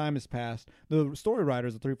how much time has passed. The story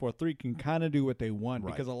writers of 343 can kind of do what they want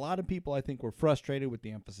Right. because a lot of people, I think, were frustrated with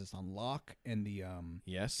the emphasis on Locke and the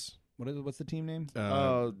Yes. what's the team name?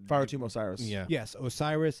 Fireteam Osiris. Yeah. Yes,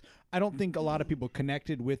 Osiris. I don't think a lot of people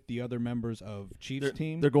connected with the other members of Chief's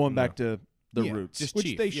team. They're going back to the Yeah, roots. Just which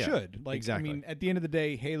Chief, they yeah. should. Like, Exactly. I mean, at the end of the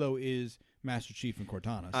day, Halo is Master Chief and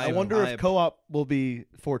Cortana. I I- wonder I- if co-op will be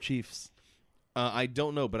 4 Chiefs. I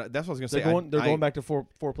don't know, but that's what I was going to say. They're going back to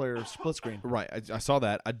four-player split screen. Right, I saw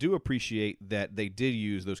that. I do appreciate that they did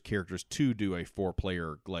use those characters to do a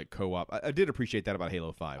 4-player like co-op. I did appreciate that about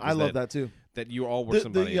Halo 5. I love that too. That you all were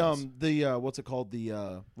somebody else. What's it called?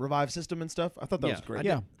 The revive system and stuff. I thought that was great.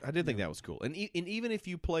 I did think that was cool. And even if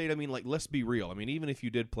you played, I mean, like, let's be real. I mean, even if you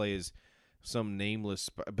did play as some nameless,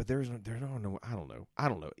 but there's no, I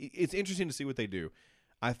don't know. It's interesting to see what they do.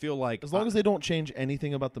 I feel like as long as they don't change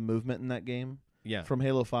anything about the movement in that game, from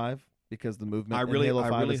Halo 5, because the movement in Halo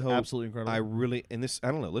 5 is absolutely incredible.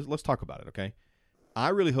 I don't know. Let's talk about it, okay? I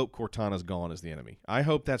really hope Cortana's gone as the enemy. I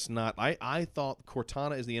hope that's not. I thought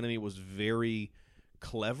Cortana as the enemy was very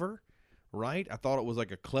clever, right? I thought it was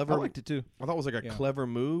like a clever. I liked it too. I thought it was like a clever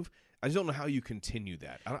move. I just don't know how you continue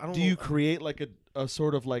that. I don't Do know. you create like a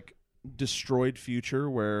sort of like destroyed future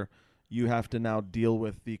where you have to now deal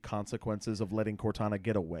with the consequences of letting Cortana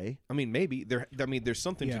get away? I mean, maybe there's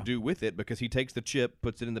something to do with it because he takes the chip,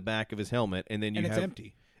 puts it in the back of his helmet, and then it's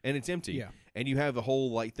empty. And it's empty. Yeah. And you have the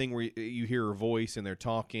whole like thing where you hear her voice and they're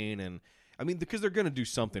talking, and I mean because they're going to do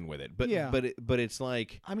something with it. But but it's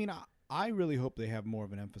like, I mean, I really hope they have more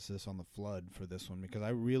of an emphasis on the Flood for this one, because I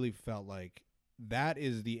really felt like that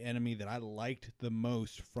is the enemy that I liked the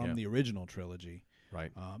most from the original trilogy.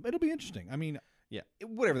 Right. It'll be interesting. I mean,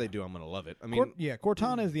 whatever they do, I'm going to love it. I mean,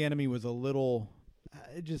 Cortana as the enemy was a little.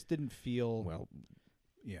 It just didn't feel well.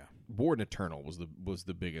 Yeah. Warden Eternal was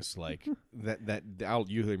the biggest like that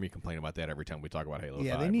you hear me complain about that every time we talk about Halo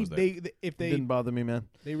 5. If they didn't bother me, man.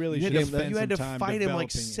 They really should you have had to time fight him like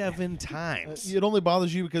developing 7 times. It only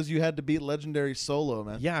bothers you because you had to beat Legendary solo,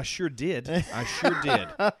 man. Yeah, I sure did. I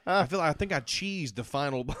think I cheesed the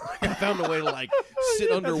final. I found a way to like sit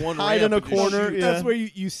under one hide ramp in a and just corner. shoot. That's where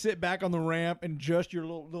you sit back on the ramp and just your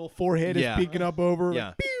little forehead is peeking up over.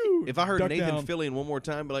 Yeah. Pew, If I heard duck Nathan down. Fillion one more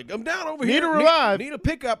time, be like, I'm down over Need here. a revive. Need a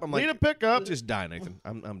pickup. I'm like, Need a pickup. Just die, Nathan.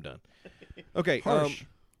 I'm done. Okay. Harsh.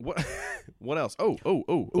 What else? Oh.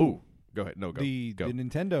 Go ahead. No, go. The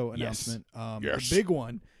Nintendo Yes. announcement, Yes. the big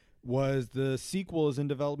one, was the sequel is in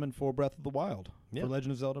development for Breath of the Wild, Yeah. for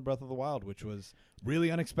Legend of Zelda Breath of the Wild, which was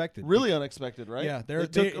really unexpected. Really unexpected, right? Yeah,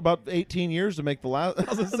 it took about 18 years to make the last. I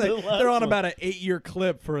was gonna say, they're on about an 8-year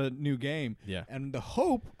clip for a new game. Yeah. And the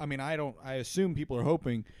hope, I mean, I assume people are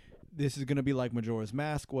hoping this is going to be like Majora's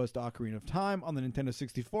Mask was to Ocarina of Time on the Nintendo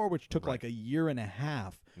 64, which took like a year and a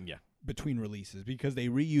half Yeah. between releases because they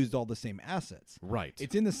reused all the same assets. Right.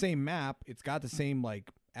 It's in the same map. It's got the same like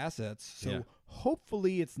assets. So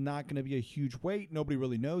hopefully it's not going to be a huge wait. Nobody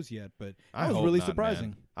really knows yet, but I that was hope really not, surprising.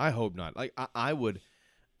 man. I hope not. Like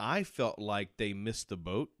I felt like they missed the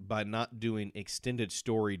boat by not doing extended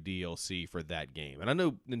story DLC for that game. And I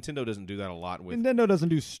know Nintendo doesn't do that a lot with Nintendo doesn't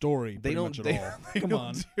do story they pretty don't much at they, all. they Come don't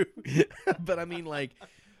on. do- but I mean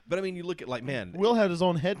you look at like, man. Will had his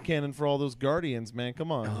own headcanon for all those Guardians, man.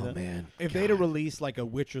 Come on. Oh man. If they'd have released like a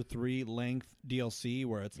Witcher 3 length DLC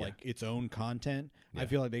where it's like its own content, I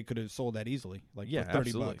feel like they could have sold that easily, like for $30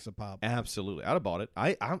 absolutely. a pop. Absolutely. I'd have bought it.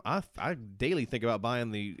 I daily think about buying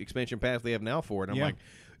the expansion pass they have now for it. And I'm like,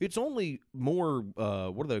 it's only more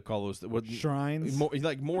what do they call those? Shrines.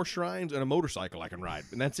 More shrines and a motorcycle I can ride.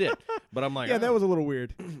 And that's it. But I'm like, Yeah, that was a little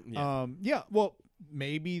weird. Yeah. Well,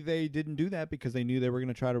 maybe they didn't do that because they knew they were going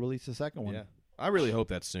to try to release the second one. Yeah. I really hope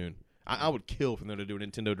that's soon. I would kill for them to do a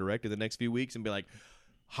Nintendo Direct in the next few weeks and be like,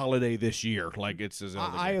 holiday this year. Like it's a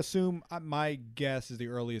Zelda I game. assume my guess is the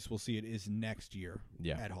earliest we'll see it is next year.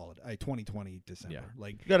 Yeah. At holiday, 2020 December. Yeah.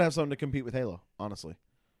 Like, You gotta have something to compete with Halo, honestly.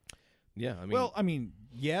 Yeah, I mean,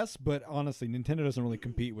 yes, but honestly, Nintendo doesn't really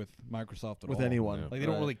compete with Microsoft at With all. anyone. No. Like, they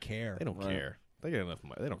don't really care. they don't care. They get enough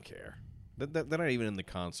money. They don't care. They're not even in the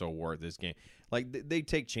console war at this game. Like they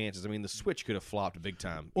take chances. I mean, the Switch could have flopped big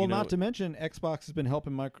time. Well, you know? not to mention, Xbox has been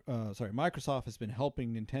helping Microsoft has been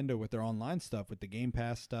helping Nintendo with their online stuff, with the Game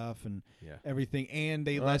Pass stuff and everything. And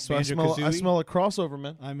they let So I Banjo-Kazooie. smell a crossover,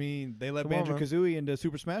 man. I mean, they let Come on, man. Banjo-Kazooie into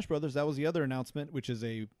Super Smash Brothers. That was the other announcement, which is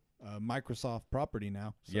a Microsoft property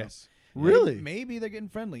now. So Yes. Really? Maybe they're getting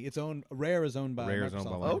friendly. Rare is owned by Rare is Microsoft.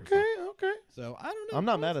 owned by Microsoft. Okay. So I don't know. I'm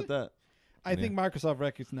not mad at that. I think Microsoft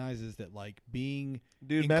recognizes that like being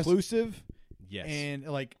Dude, inclusive Yes. and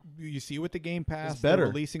like you see with the Game Pass, It's they're better.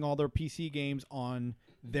 releasing all their PC games on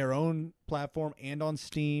their own platform and on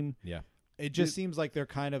Steam. Yeah. It just seems like they're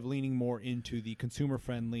kind of leaning more into the consumer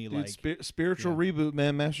friendly Dude, like spiritual yeah. reboot,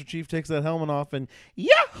 man. Master Chief takes that helmet off and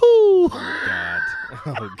Yahoo! God.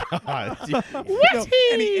 Oh God. you know,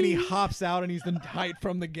 and he hops out and he's the height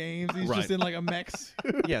from the games. He's Right. just in like a mech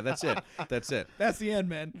suit. Yeah, that's it. That's it. That's the end,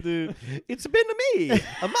 man. Dude, It's been to me,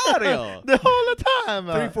 a Mario. the whole time.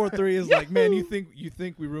 343 is like, man, you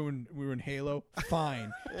think we ruined Halo?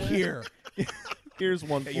 Fine. Here. Here's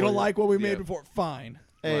one. Hey, for you don't like what we made Yeah. before? Fine.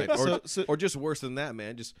 Hey, Right. so Or just worse than that,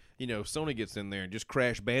 man. Just Sony gets in there and just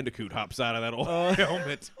Crash Bandicoot hops out of that old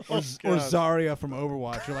helmet. Or Zarya from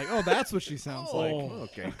Overwatch. You're like, oh, that's what she sounds like.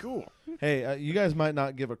 Okay, cool. hey, you guys might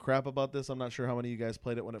not give a crap about this. I'm not sure how many of you guys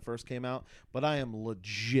played it when it first came out, but I am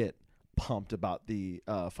legit pumped about the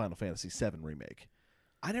Final Fantasy VII remake,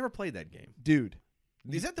 I never played that game. dude.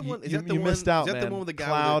 Is that the You- one? Is you- that the you one? missed out, Is that man. the one with the guy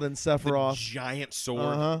Cloud with and the Sephiroth? giant sword?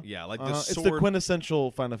 Uh-huh. Yeah, like the It's sword. the quintessential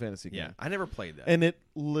Final Fantasy game. Yeah, I never played that. And it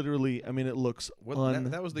literally, I mean, it looks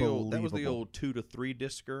that was the old. That was the unbelievable. old 2 to 3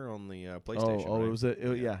 discer on the PlayStation. Oh,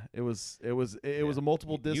 right? it was it was a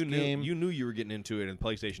multiple disc you knew, game. You knew you were getting into it in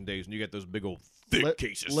PlayStation days, and you got those big old thick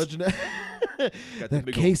cases. Legend. Got that them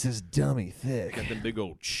big case is dummy thick. Got them big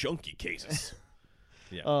old chunky cases.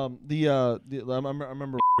 Yeah. I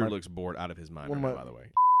remember. Drew looks bored out of his mind one right of now, by the way.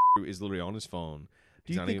 Drew is literally on his phone. Do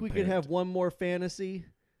He's you not think even we paying could have one more fantasy?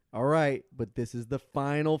 All right, but this is the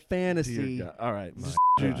Final Fantasy. Dear God. All right,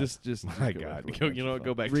 God. just My go God. with Go, it.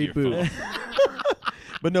 go back to your Reboot. phone.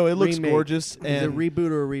 But no, it looks Remake. gorgeous, Is it a and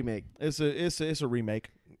reboot or a remake? it's a remake.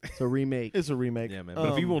 It's a remake. It's a remake. Yeah, man.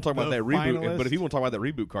 But if you want to talk about the that reboot, but if finalist. you want to talk about that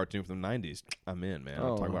reboot cartoon from the '90s, I'm in, man.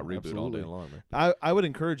 I'll Oh, talk about reboot all day absolutely. long, man. I would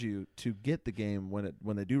encourage you to get the game when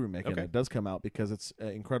they do remake it. Okay. And it does come out because it's an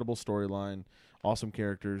incredible storyline, awesome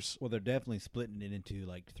characters. Well, they're definitely splitting it into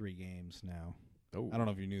like 3 games now. Oh, I don't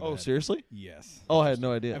know if you knew Oh, that. seriously? Yes. Oh, I had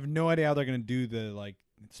no I idea. have no idea how they're going to do the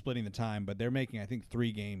splitting the time, but they're making I think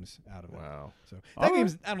 3 games out of it. wow. So All that right.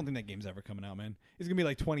 game's I don't think that game's ever coming out, man. It's gonna be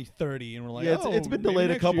like 2030, and we're like, Yeah, oh, it's been maybe delayed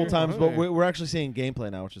a next couple year. times, but Okay. we're actually seeing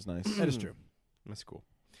gameplay now, which is nice. That is true. That's cool.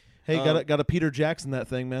 Hey, got a Peter Jackson that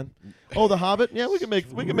thing, man. Oh, The Hobbit. Yeah, we can make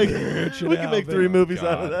we can make out, 3 man. movies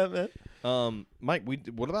out of God. that, man. Mike,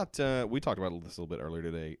 what about we talked about this a little bit earlier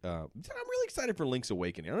today. I'm really excited for Link's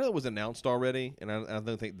Awakening. I know it was announced already, and I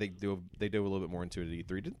don't think they do a little bit more into it at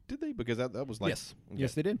E3. Did they? Because that was like Yes, okay.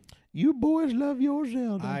 yes, they did. You boys love your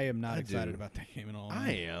Zelda. I am not I excited do. about that game at all. I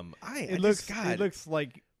man. am. I It just, looks God. it looks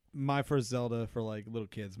like my first Zelda for like little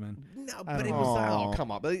kids, man. No, I but don't it know. was Aw. oh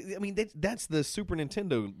come on. But I mean that's the Super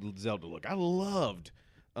Nintendo Zelda look. I loved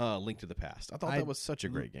Link to the Past. I thought I- that was such a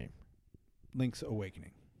great game. Link's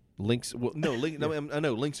Awakening. Link's I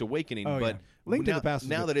know Link's Awakening, Oh, but yeah. Link now, to the Past. was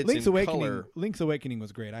now good. that it's Link's in Awakening, color, Link's Awakening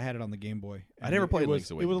was great. I had it on the Game Boy. I and never played it was,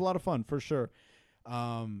 Link's It was Awakening. a lot of fun for sure.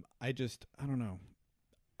 I don't know.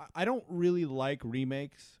 I don't really like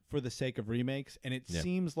remakes for the sake of remakes, and it Yeah.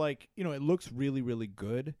 seems like it looks really really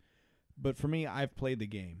good, but for me, I've played the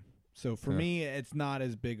game. So for Yeah. me, it's not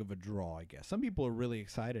as big of a draw, I guess. Some people are really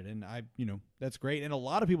excited, and that's great. And a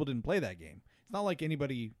lot of people didn't play that game. It's not like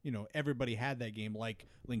anybody, everybody had that game like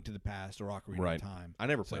Link to the Past or Ocarina Right. of Time. I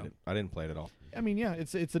never played So- it. I didn't play it at all. I mean, yeah,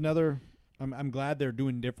 it's another. I'm glad they're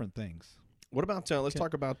doing different things. What about let's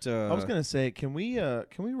talk about I was gonna say, can we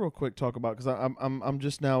real quick talk about, because I'm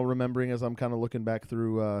just now remembering as I'm kind of looking back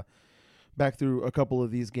through a couple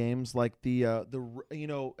of these games, like the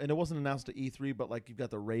and it wasn't announced at E3, but like you've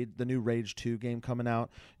got the new Rage 2 game coming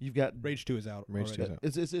out. You've got Rage 2 is out. Rage already. 2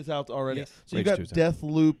 is out. it's out already. Yes. So Rage you've 2 is got out.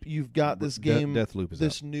 Deathloop. You've got this game. Deathloop is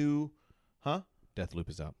this new, Deathloop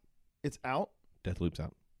is out. it's out. Deathloop's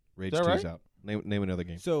out. Rage Is that 2 is right? out. Name another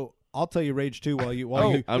game. So I'll tell you Rage 2 while you I'm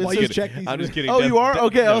while just you kidding. check these. I'm just kidding. Oh, you are?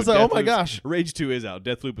 Okay, I was like, oh my Deathloop's- gosh. Rage 2 is out.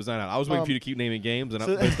 Deathloop is not out. I was waiting for you to keep naming games, and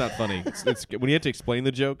so- it's not funny. It's when you have to explain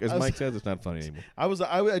the joke, as I was- Mike says, it's not funny anymore.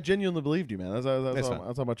 I genuinely believed you, man. That's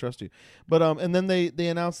That's how I trust you. But and then they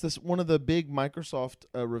announced this. One of the big Microsoft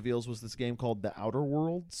reveals was this game called The Outer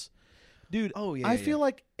Worlds. Dude, Oh, yeah, I yeah, feel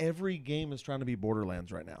like every game is trying to be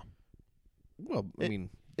Borderlands right now. Well, I mean,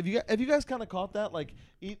 Have you guys kind of caught that? Like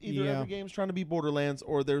either Yeah. every game's trying to be Borderlands,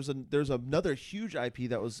 or there's another huge IP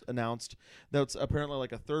that was announced that's apparently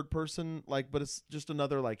like a third person, but it's just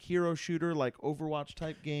another like hero shooter, like Overwatch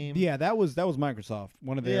type game. Yeah, that was Microsoft,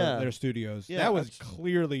 one of Yeah. their studios. Yeah, that was that's-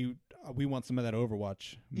 clearly we want some of that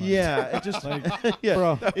Overwatch. money. Yeah, it just yeah,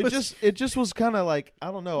 Bro. it just was kind of like, I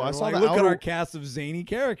don't know. I saw like, the look outer, at our cast of zany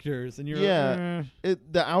characters, and you're Yeah.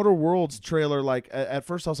 The Outer Worlds trailer. Like at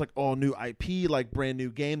first, I was like, "Oh, new IP, like brand new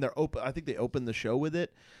game." They're open. I think they opened the show with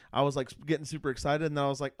it. I was like getting super excited, and then I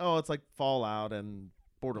was like, "Oh, it's like Fallout and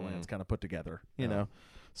Borderlands kind of put together," you know.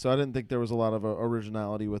 So I didn't think there was a lot of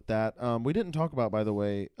originality with that. We didn't talk about, by the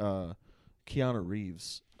way, Keanu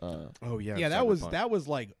Reeves. oh yeah, yeah, that was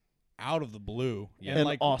like out of the blue. Yeah. And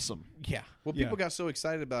like awesome. yeah. Well, yeah. people got so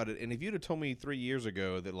excited about it, and if you'd have told me 3 years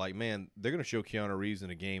ago that, like, man, they're going to show Keanu Reeves in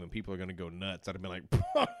a game and people are going to go nuts, I'd have been like,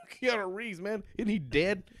 Keanu Reeves, man, isn't he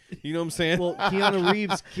dead? You know what I'm saying? Well, Keanu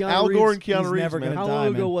Reeves. Al Gore and he's Keanu Reeves. never man. gonna How die, long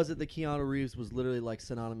ago man. was it that Keanu Reeves was literally like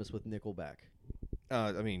synonymous with Nickelback?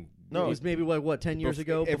 I mean, No, it was maybe what 10 years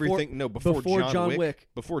ago. Everything before John Wick.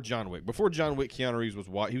 Before John Wick. Before John Wick, Keanu Reeves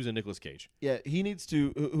he was a Nicolas Cage. Yeah, he needs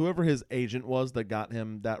to. Whoever his agent was that got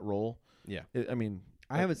him that role. Yeah. I mean,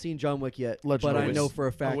 I haven't seen John Wick yet, Legendary. but I It's- know for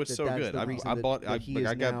a fact Oh, it's that so that's good. the reason I that, bought. that he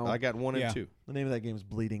is now. I got 1 Yeah. and 2. the name of that game is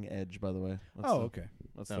Bleeding Edge, by the way. That's Oh, the- okay.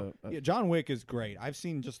 That's No. the, Yeah, John Wick is great. I've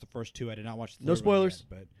seen just the first 2. I did not watch the No third one spoilers.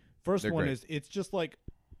 yet, but first They're one great. it's just like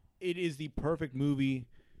it is the perfect movie,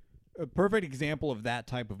 a perfect example of that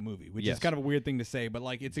type of movie, which Yes. is kind of a weird thing to say, but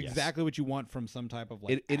like it's Yes. exactly what you want from some type of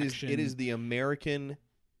like It is action. the American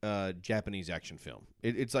Japanese action film.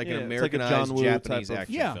 It's like Yeah, an it's like a Americanized John Woo Japanese type of-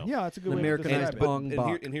 action yeah, film. yeah, it's a good An way to Americanized describe it. Bong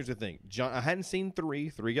Bak. And here's the thing, John. I hadn't seen 3.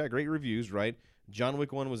 3 got great reviews, right? John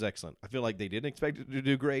Wick 1 was excellent. I feel like they didn't expect it to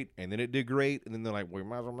do great, and then it did great, and then they're like, we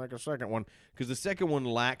might as well make a second one, because the second one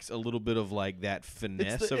lacks a little bit of like that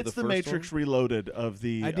finesse it's of the the first Matrix one. Reloaded of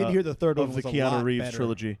the. I did hear the third one of the was a Keanu lot Reeves better.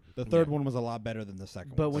 trilogy. The third Yeah. one was a lot better than the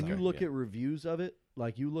second But one. when you Okay, look yeah. at reviews of it,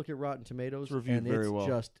 like you look at Rotten Tomatoes, It's reviewed and very it's well.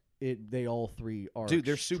 just they all 3 are Dude,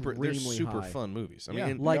 they're super extremely high. fun movies. I mean, Yeah.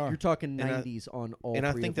 and, Like They are. you're talking And I- 90s on all. and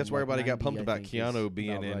I 3 think of that's them, why like everybody got 90, pumped I about think, is Keanu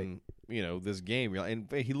being about in right. this game,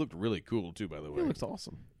 and he looked really cool too. By the way, He looks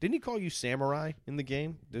awesome. didn't he call you Samurai in the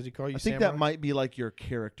game? Does he call you? I think Samurai? that might be like your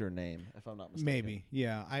character name, if I'm not mistaken. Maybe,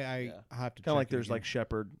 yeah. I Yeah. have to Kind of like check it there's again. like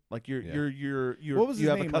Shepard, like you're Yeah. you're what was you his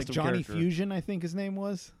have name? a Like custom Johnny character. Fusion, I think his name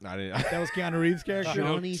was. I didn't. That was Keanu Reeves' character.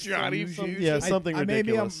 Johnny Johnny Fusion? Fusion. Yeah, something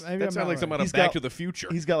ridiculous. Maybe That I'm sounds not like something out right. of He's Back got- to the Future.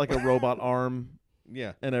 He's got like a robot arm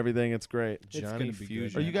Yeah, and everything. It's great. It's Johnny gonna be good,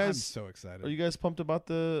 Fusion. Are you man. I'm guys- so excited. Are you guys pumped about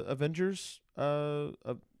the Avengers?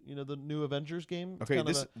 The new Avengers game. It's Okay, kind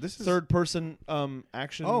of this a is third-person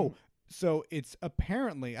action. Oh, so it's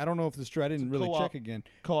apparently, I don't know if this is true. I didn't a really co-op check again.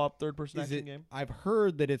 co-op third-person Is action it? game. I've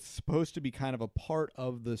heard that it's supposed to be kind of a part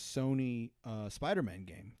of the Sony Spider-Man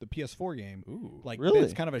game, the PS4 game. Ooh, Like Really?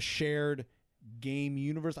 it's kind of a shared game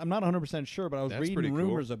universe. I'm not 100% sure, but I was That's pretty reading cool.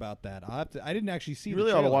 rumors about that. I didn't actually see. You the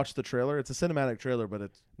really ought to trailer. watch the trailer. It's a cinematic trailer, but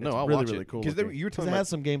it's I'll really watch really it cool. because looking. you were 'Cause talking it about. has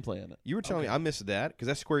some gameplay in it. You were telling me I missed that because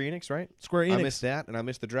that's Square Enix, right? Square Enix. I missed that, and I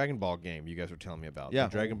missed the Dragon Ball game you guys were telling me about. Yeah.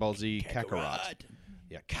 the Dragon Ball Z Kakarot.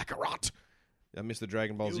 Yeah, Kakarot. I missed the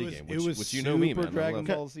Dragon Ball Z game, it was which you know me, super man. I Dragon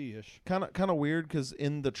love. Ball Z-ish. Kind of weird because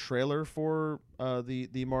in the trailer for the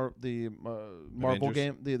Marvel Avengers?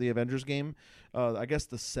 game, the Avengers game, I guess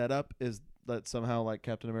the setup is that somehow like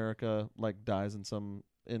Captain America like dies in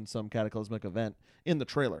some cataclysmic event in the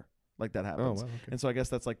trailer. Like that Oh, happens. wow, okay. And so I guess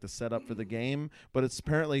that's like the setup for the game, but it's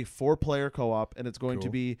apparently 4-player co-op, and it's going to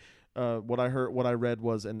Cool. be what I read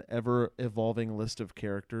was an ever evolving list of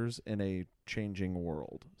characters in a changing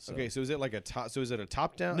world. So. Okay, so is it like a top? So is it a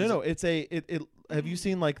top down? No, it's a it. Have you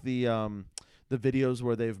seen like the videos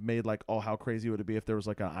where they've made like, oh, how crazy would it be if there was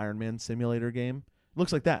like an Iron Man simulator game? It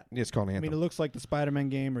looks like that. It's called I Anthem. mean, it looks like the Spider-Man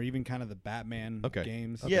game or even kind of the Batman Okay.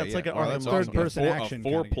 games. Yeah, it's like an Oh, that's Arkham awesome. third-person A action kinda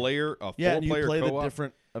game. four-player Yeah, and you play the co-op?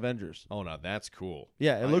 different Avengers. Oh no, that's cool.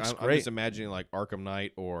 Yeah, it looks I'm great. just imagining like Arkham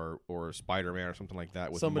Knight or Spider Man or something like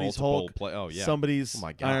that with Somebody's multiple Hulk, play. Oh yeah. Somebody's Oh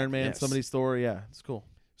my God, Iron Man, yes. somebody's Thor. Yeah, it's cool.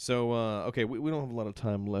 So okay, we don't have a lot of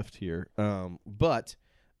time left here, but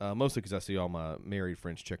mostly because I see all my married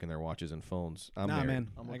friends checking their watches and phones. I'm nah, married. man,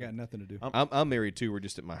 I'm I looking. got nothing to do. I'm married too. We're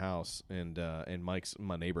just at my house, and Mike's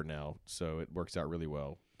my neighbor now, so it works out really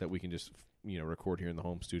well that we can just record here in the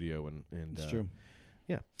home studio and It's true.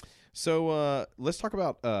 So let's talk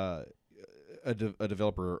about a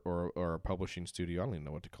developer or a publishing studio. I don't even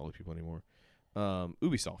know what to call these people anymore.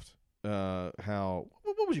 Ubisoft.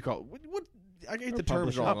 What would you call it? What I get the terms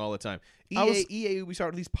publisher. wrong all the time. I was- EA, Ubisoft,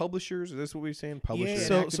 are these publishers? Is this what we're saying? EA Publishers.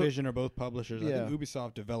 and So- Activision are both publishers. I Yeah. think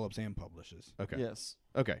Ubisoft develops and publishes. Okay. Yes.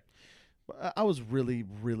 Okay. I was really,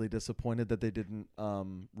 really disappointed that they didn't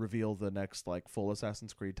reveal the next like full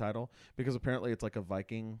Assassin's Creed title, because apparently it's like a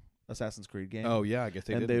Viking Assassin's Creed game. Oh yeah, I guess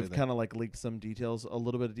they and did. they've kind of like leaked some details, a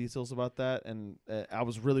little bit of details about that, and I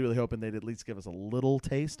was really, really hoping they'd at least give us a little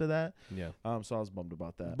taste of that. yeah. So I was bummed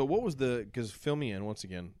about that. But what was because fill me in once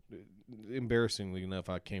again. Embarrassingly enough,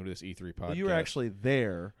 I came to this E3 podcast. But you were actually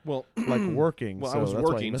there, well, like working. Well, so I was that's why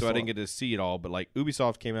you working, missed so I a didn't lot. get to see it all. But like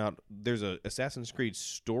Ubisoft came out, there's a Assassin's Creed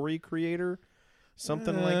story creator,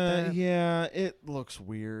 something like that. Yeah, it looks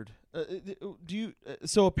weird. Do you?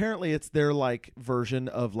 So apparently, it's their like version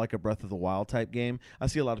of like a Breath of the Wild type game. I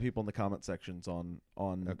see a lot of people in the comment sections on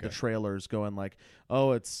Okay. the trailers going like,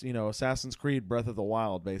 "Oh, it's Assassin's Creed Breath of the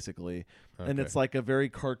Wild, basically," and Okay. it's like a very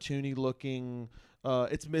cartoony looking.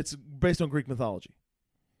 It's based on Greek mythology.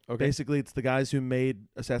 Okay. Basically, it's the guys who made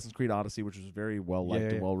Assassin's Creed Odyssey, which was a very well liked Yeah.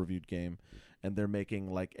 and well reviewed game, and they're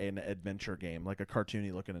making like an adventure game, like a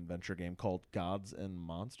cartoony looking adventure game called Gods and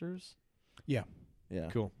Monsters. Yeah. Yeah.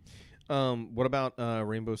 Cool. What about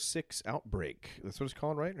Rainbow Six Outbreak? That's what it's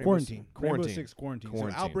called, right? Quarantine. Quarantine. Rainbow Six Quarantine.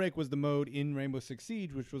 Quarantine. So Outbreak was the mode in Rainbow Six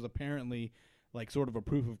Siege, which was apparently like sort of a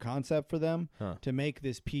proof of concept for them Huh. to make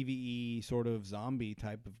this PvE sort of zombie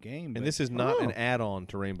type of game. And But this is not an add-on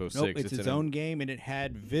to Rainbow nope, Six. it's its own game, and it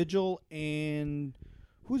had Vigil and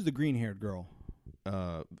who's the green-haired girl?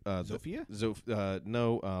 Zofia?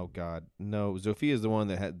 No, oh God, no. Zofia is the one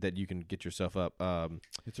that you can get yourself up.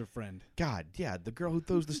 It's her friend. God, yeah, the girl who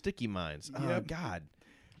throws the sticky mines. Yep. God,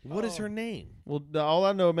 what is her name? Well, all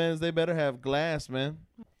I know, man, is they better have glass, man.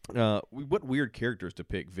 What weird characters to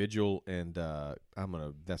pick? Vigil and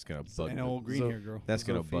that's gonna bug An me. old green-haired girl. That's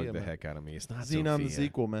gonna Zofia, bug the man. heck out of me. It's not Xenon the Zofia.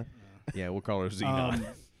 sequel, man. Yeah, we'll call her Xenon.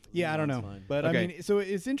 Yeah, I don't That's know, fine. but Okay. I mean, so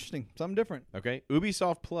it's interesting, something different. Okay,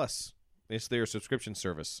 Ubisoft Plus. It's their subscription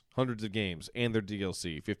service. Hundreds of games and their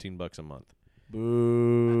DLC. $15 a month.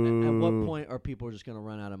 Boo. At what point are people just going to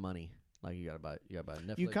run out of money? Like you gotta buy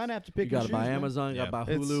Netflix. You kind of have to You pick. gotta and buy choose, man. Amazon. You gotta buy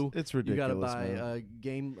It's- Hulu. it's You gotta ridiculous, buy man.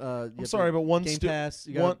 game. You I'm have sorry, to- but one Game stu- Pass.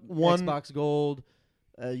 You got one- Xbox Gold,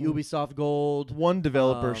 Ubisoft Gold, One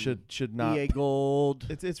developer Um, should not. EA Gold.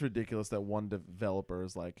 It's ridiculous that one developer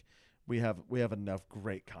is like, we have enough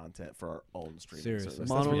great content for our own streaming Seriously. service. That's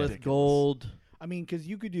Monolith ridiculous. Gold, I mean, because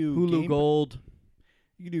you could do Hulu Game, Gold.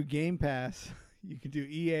 you could do Game Pass, you could do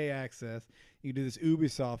EA Access, you could do this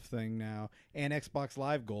Ubisoft thing now, and Xbox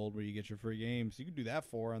Live Gold where you get your free games. You could do that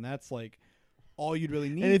for, and that's like all you'd really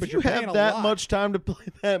need. And if but you you're paying have a that lot. much time to play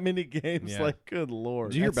that many games, Yeah. like, good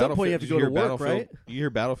lord. Do you hear At some point you have to Did you go hear to work, Battlefield? right? You hear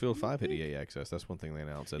Battlefield 5 hit EA Access. That's one thing they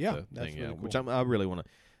announced at Yeah, the that's thing. really Which cool. I really want to.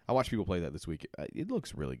 I watch people play that this week. It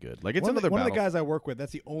looks really good. Like it's one of another the Battle- guys I work with,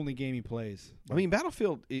 that's the only game he plays. I mean,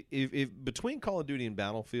 Battlefield. If between Call of Duty and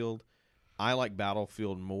Battlefield, I like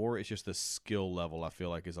Battlefield more. It's just the skill level I feel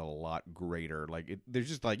like is a lot greater. Like there's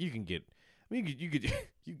just like you can get. I mean, you could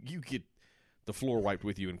you get the floor wiped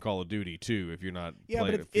with you in Call of Duty too if you're not. Yeah,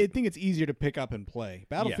 playing but it. I think it's easier to pick up and play.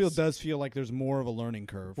 Battlefield Yes. does feel like there's more of a learning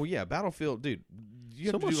curve. Well, yeah, Battlefield, dude. You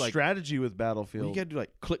so have to much do like. strategy with Well, Battlefield. you got to do like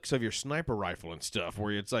clicks of your sniper rifle and stuff,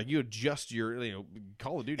 where it's like you adjust your,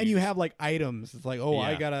 Call of Duty, And you have like items. It's like, oh,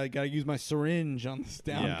 I Yeah. gotta use my syringe on this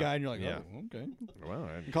down Yeah. guy, and you're like, Yeah. oh, okay. Well,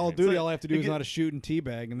 In Call of Duty, all I have to do is not a shoot and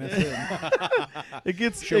teabag, and that's it. it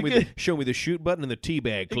gets show it me get- show me the shoot button and the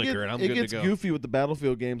teabag clicker, and I'm it good to gets go. goofy with the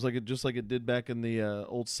Battlefield games, like it did back in the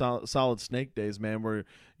old Solid Snake days, man, where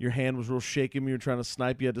your hand was real shaky when you were trying to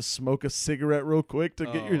snipe. You had to smoke a cigarette real quick to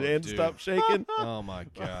get your Oh, hand dude. to stop shaking. Oh my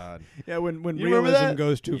god, Yeah, when You remember realism that?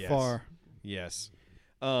 goes too Yes. far. yes.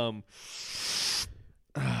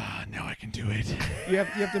 Now I can do it. You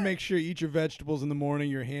have to make sure you eat your vegetables in the morning.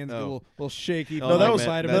 Your hands get a Oh. little shaky. Oh, No, from that the was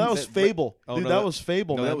vitamins. that was Fable. Oh, Dude, no, that that- was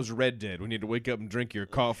Fable, No, man. that was Red Dead. We need to wake up and drink your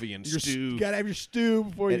coffee and Your s- stew gotta have your stew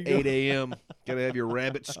before you at go. 8 a.m. Gotta have your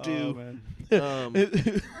rabbit Oh, stew. man.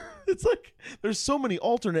 It's like there's so many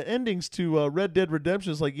alternate endings to Red Dead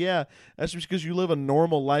Redemption. It's like, yeah, that's just because you live a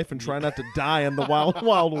normal life and try not to die in the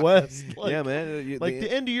wild west. Like, yeah, man. Like the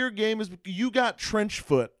end of your game is you got trench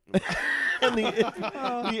foot, and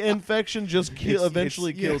the infection just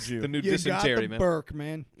eventually kills you. The new You got dysentery, the man. Burke,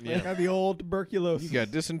 man. Yeah. You got the old tuberculosis. You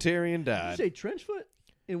got dysentery and Did you died. say Trenchfoot?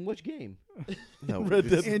 In which game? No, Red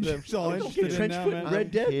Dead And Redemption. it's all I don't interested get in trench now, foot man. and Red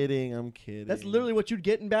I'm Dead? kidding. I'm kidding. That's literally what you'd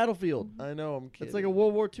get in Battlefield. I know. I'm kidding. It's like a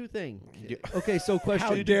World War II thing. Okay, so question.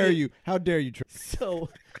 How dare you? How dare you?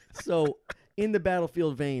 So in the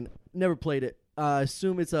Battlefield vein, never played it.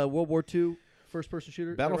 Assume it's a World War II first-person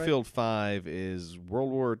shooter. is that right? Battlefield 5 is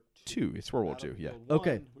World War II. It's World War II. Yeah.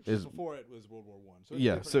 Okay. Which Is- before it was World War One. So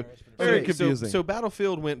Yeah, so Very okay, confusing. So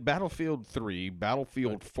Battlefield went Battlefield 3,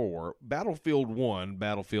 Battlefield 4, Battlefield 1,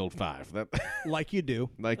 Battlefield 5. That like you do.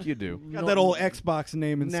 like you do. Got that old Xbox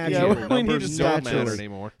name and Naturally. scheme. Yeah, we need Numbers to don't stop matter this.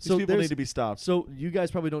 anymore. These So people there's- need to be stopped. So you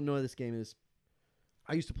guys probably don't know what this game is.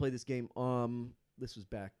 I used to play this game. This was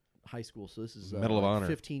back high school, so this is Medal of Honor.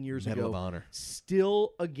 15 years Medal ago. of Honor.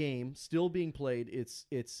 Still a game, still being played. It's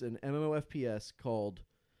an MMO FPS called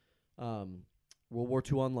World War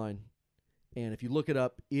II Online, and if you look it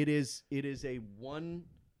up, it is a one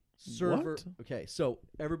server. What? Okay, so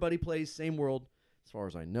everybody plays same world. As far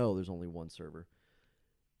as I know, there's only one server,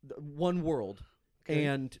 one world, Okay.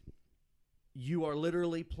 and you are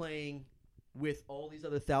literally playing with all these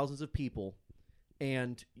other thousands of people,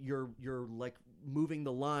 and you're like moving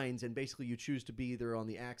the lines, and basically you choose to be either on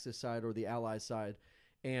the Axis side or the Allies side,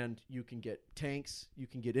 and you can get tanks, you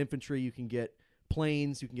can get infantry, you can get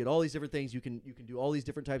planes, you can get all these different things. You can do all these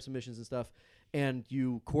different types of missions and stuff, and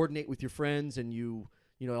you coordinate with your friends, and you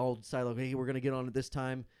all decide like, hey, we're gonna get on at this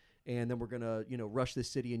time, and then we're gonna rush this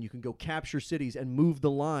city, and you can go capture cities and move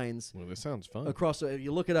the lines Well, this sounds fun. across. If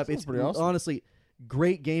you look it up, Sounds it's pretty awesome. honestly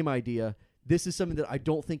great game idea. this is something that I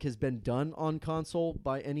don't think has been done on console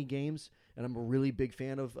by any games, and I'm a really big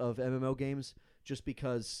fan of MMO games just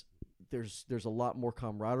because there's a lot more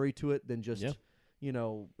camaraderie to it than just Yeah.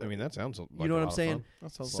 I mean, that sounds like you know a what lot I'm of saying? fun.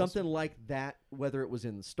 That sounds Something like that, whether it was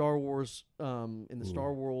in the Star Wars,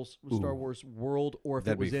 Star Wars world, or if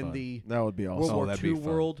That'd it was be in fun. the That would be World awesome. Oh, War that'd II be fun.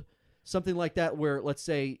 world, something like that, where let's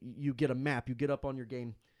say you get a map, you get up on your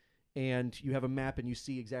game, and you have a map, and you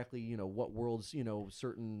see exactly what worlds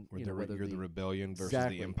certain whether You're the rebellion versus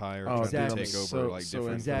Exactly. the empire Oh, trying exactly. to take over So- like so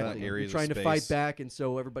different exactly areas you're trying of to space. fight back, and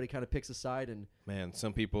so everybody kind of picks a side, and Man,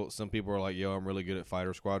 some people are like, "Yo, I'm really good at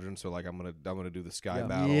fighter squadron, so like I'm gonna do the sky Yeah.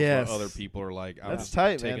 battles." Yes. While other people are like, "I'm That's just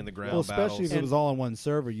tight, taking man. the ground Well, especially if battles." it was all on one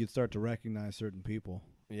server, you'd start to recognize certain people.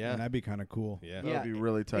 Yeah, And that'd be kind of cool. yeah, That would be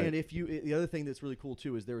really tight. And if the other thing that's really cool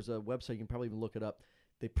too is there's a website, you can probably even look it up.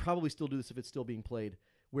 They probably still do this if it's still being played,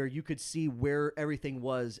 where you could see where everything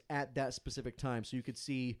was at that specific time. So you could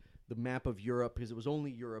see the map of Europe, because it was only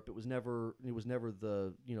Europe. It was never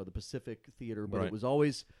the the Pacific theater, but Right. it was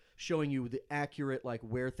always showing you the accurate like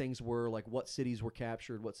where things were, like what cities were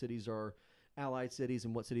captured, what cities are allied cities,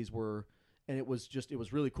 and what cities were. And it was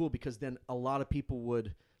really cool, because then a lot of people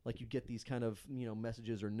would you'd get these kind of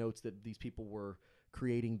messages or notes that these people were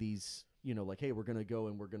creating these like, hey, we're gonna go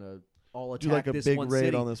and we're gonna all attack Do like a this big one raid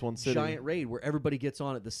city, on this one city. giant raid where everybody gets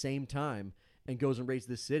on at the same time and goes and raids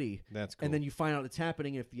this city. that's cool. And then you find out it's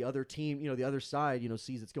happening. If the other team, the other side,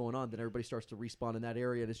 sees it's going on, then everybody starts to respawn in that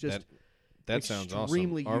area, and it's just that sounds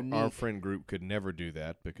extremely awesome. Our unique. friend group could never do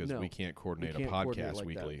that because No, we can't coordinate can't a coordinate podcast like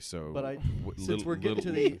weekly. that. So, But w- since little- we're getting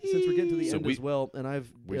to little- the So end we- as well, and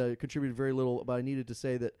I've we- contributed very little, but I needed to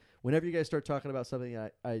say that whenever you guys start talking about something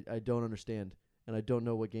I don't understand, and I don't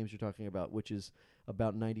know what games you're talking about, which is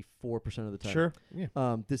about 94% of the time. Sure.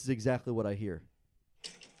 This is exactly what I hear.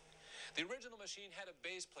 The original machine had a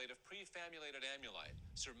base plate of prefamulated amulite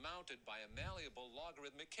surmounted by a malleable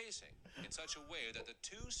logarithmic casing in such a way that the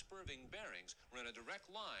two spurving bearings were in a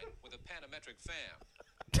direct line with a panometric fam.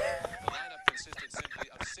 The lineup consisted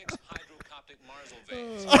simply of 6 hydrocoptic Marsal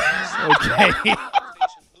vanes. Okay.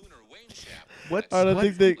 Lunar wane shaft. What? I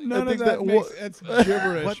think they. None I think of that makes, what- that's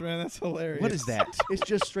gibberish, man. That's hilarious. What is that? It's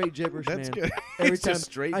just straight gibberish, That's man. good. Every It's time just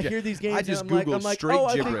straight I gi- hear these games, I just and I'm googled like, straight oh,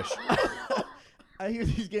 I think- gibberish. I hear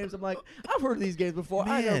these games. I'm like, I've heard of these games before.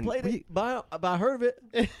 I never Man, played it, but I heard of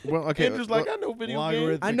it. Well, okay. Andrew's like, I know video games.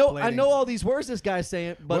 Logarithmic I know plating. all these words this guy's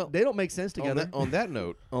saying, but Well, they don't make sense together. on that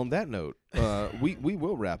note, we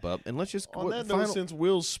will wrap up, and let's just On that final, note, since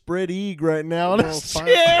Will's spread eag right now, well, let's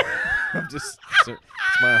final- I'm just it's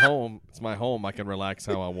my home. It's my home. I can relax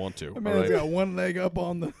how I want to. That all man's right? got one leg up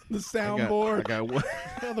on the I soundboard, got one.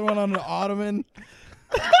 the other one on the ottoman.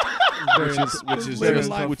 which is Living just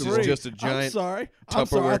life which is free. just a I'm giant sorry. I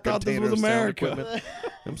Tupperware thought this container was of sound America. equipment.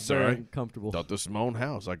 I'm Very sorry. uncomfortable. Thought this was my own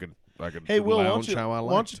house. I could Hey, Will, why lounge don't you, how I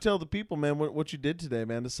why don't you liked. tell the people, man, what you did today,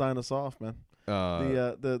 man, to sign us off, man?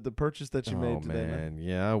 The purchase that you made today, man.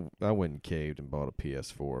 Yeah, I went and caved and bought a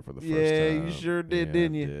PS4 for the first Yeah, time. you sure did, Yeah,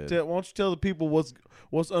 didn't I you? did. Why don't you tell the people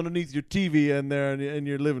what's underneath your TV in there in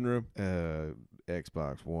your living room?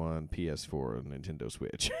 Xbox One, PS4, and Nintendo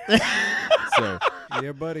Switch. So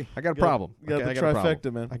Yeah, buddy. I got a Got- problem. got Okay, the I got a problem.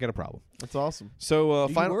 trifecta, man. I got a problem. That's awesome. So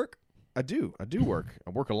Do you final. work? I do work. I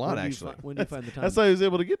work a lot When do you actually. when do you find the time? That's how he was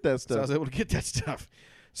able to get that So I stuff. was able to get that stuff.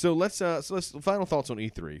 So let's final thoughts on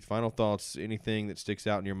E3. Final thoughts. Anything that sticks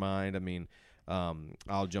out in your mind? I mean,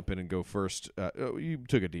 I'll jump in and go first. You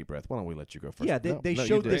took a deep breath. Why don't we let you go first? yeah, they No, you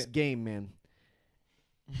showed did. this game, man.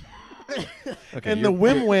 Okay, And the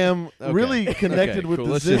you're- Wim Wham okay. really connected okay, with cool.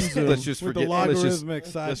 the let's Zim just, Zoom. let's just With the forget. Let's just logarithmic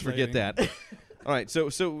side let's forget plating. that. All right. So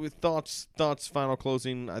with thoughts, final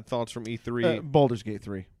closing thoughts from E3. Baldur's Gate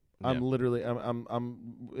 3. I'm Yeah. literally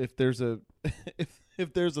I'm if there's a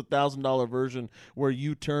if there's $1,000 version where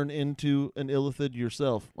you turn into an Illithid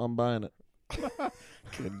yourself, I'm buying it.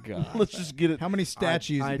 Good God. Let's just get it. How many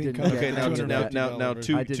statues I you think didn't come get with Okay, that. the now $250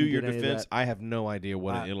 to I didn't to your get any of defense, that. I have no idea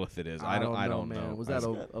what an I- illithid is. I don't know, know. man. Was that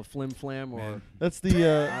a flim flam or Man. That's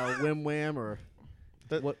the whim wham or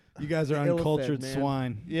That- what? You guys are Illithid, uncultured man.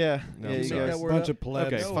 swine. yeah. No, yeah, I'm you sorry. guys- That word Bunch up? of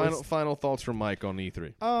plebs. Okay, No, final thoughts from Mike on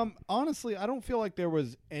E3. Honestly, I don't feel like there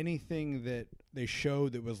was anything that they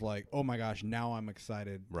showed that was like, oh my gosh, now I'm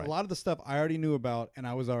excited. Right. A lot of the stuff I already knew about and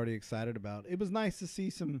I was already excited about. It was nice to see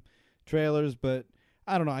some trailers, but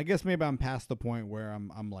I don't know. I guess maybe I'm past the point where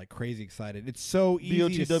I'm like crazy excited. It's so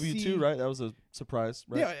easy to BOTW2, see. right? That was a surprise,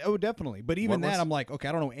 right? Yeah, oh, definitely. But even What was- that, I'm like, okay,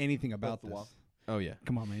 I don't know anything about the this. Wild. Oh yeah.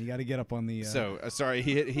 Come on, man, you got to get up on the. So sorry,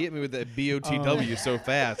 he hit me with that BOTW so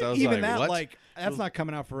fast. I was even like, that, what? like, that's not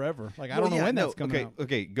coming out forever. Like, I Well, don't know yeah, when no, that's coming okay, out.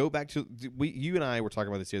 Okay, go back to you and I were talking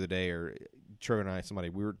about this the other day, or Trevor and I, somebody,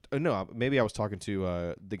 we were no, maybe I was talking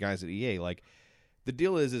to the guys at EA. Like, the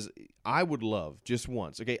deal is I would love just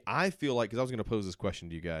once. Okay, I feel like, because I was going to pose this question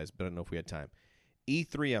to you guys, but I don't know if we had time.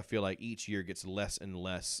 E3, I feel like each year gets less and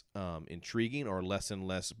less intriguing, or less and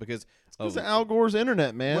less because Because of Al Gore's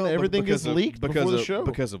internet, man. well, Everything gets leaked before the show.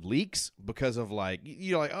 because of leaks, because of like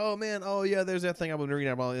like, oh man, oh yeah, there's that thing I've been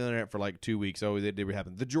reading about on the internet for like 2 weeks. Oh, it did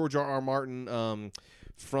happen. The George R.R. Martin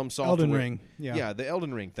from Software, Elden Ring. Yeah. the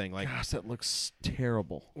Elden Ring thing. Like, Gosh, that looks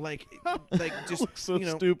terrible. like just looks so you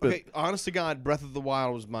know, stupid. Okay, honest to God, Breath of the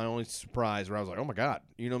Wild was my only surprise where I was like, oh my God,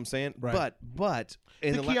 you know what I'm saying? Right. But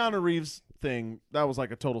in The Keanu Reeves thing, that was like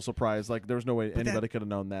a total surprise. Like, there was no way anybody could have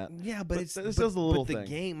known that. yeah, but it's this but, is a little but the thing.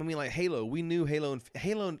 game. I mean, like Halo, we knew Halo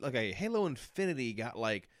Infinity got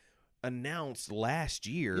like announced last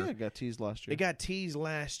year. Yeah, it got teased last year. It got teased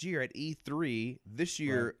last year at E3. This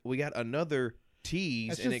year we got another tease,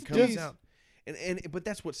 That's and it just comes tease. out. But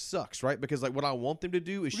that's what sucks, right? Because like what I want them to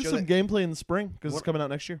do is We'll show get some that. gameplay in the spring because it's What- coming out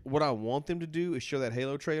next year. What I want them to do is show that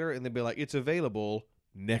Halo trailer, and they'd be like, "It's available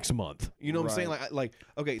next month." You know what I'm saying? Right. Like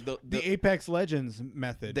okay, The Apex Legends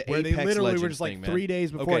method, The where they Apex literally were Legends just like thing, man. 3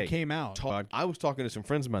 days before Okay, it came out. I was talking to some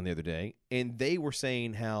friends of mine the other day, and they were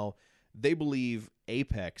saying how they believe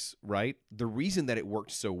Apex, right? The reason that it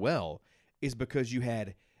worked so well is because you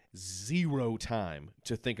had zero time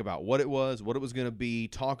to think about what it was going to be,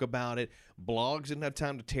 talk about it. Blogs didn't have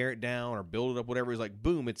time to tear it down or build it up, whatever. It was like,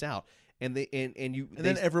 boom, it's out. And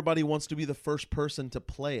Then everybody wants to be the first person to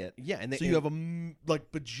play it. yeah, and So you have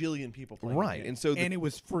like bajillion people playing right, the game. and so And it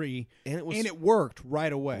was free. and it was And it worked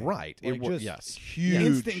right away. right. Like, It was just yes. huge.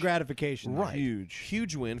 Instant gratification. Right.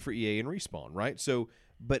 Huge. win for EA and Respawn, right? So,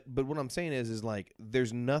 but what I'm saying is like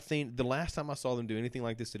there's nothing. The last time I saw them do anything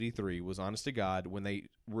like this at E3 was, honest to God, when they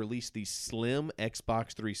released the slim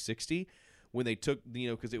Xbox 360. When they took,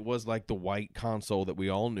 because it was like the white console that we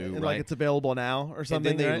all knew, And right? like it's available now or and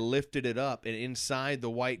something. then they right? lifted it up, and inside the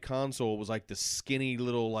white console was like the skinny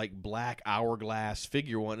little like black hourglass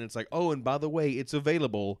figure one. And it's like, oh, and by the way, it's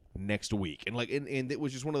available next week. And like, and it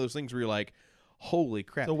was just one of those things where you're like, holy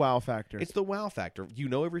crap! The wow factor. It's the wow factor. You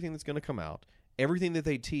know everything that's going to come out. Everything that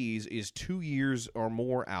they tease is 2 years or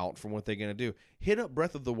more out from what they're going to do. Hit up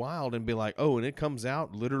Breath of the Wild and be like, oh, and it comes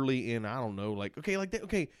out literally in, I don't know, like, like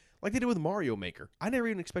they did with Mario Maker. I never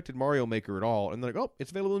even expected Mario Maker at all. And they're like, oh, it's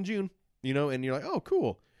available in June, and you're like, oh,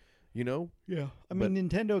 cool. Yeah. I mean,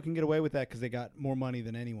 Nintendo can get away with that because they got more money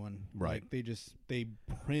than anyone. Right. Like, they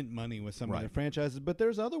print money with some of Right. their franchises. But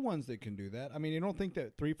there's other ones that can do that. I mean, you don't think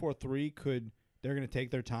that 343 they're going to take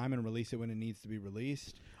their time and release it when it needs to be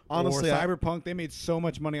released? Honestly, or Cyberpunk, they made so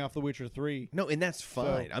much money off The Witcher 3. No, and that's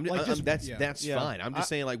fine. That's Yeah. fine. I'm just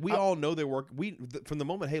saying, like, we all know their work. From the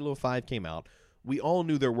moment Halo 5 came out, we all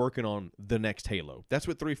knew they're working on the next Halo. That's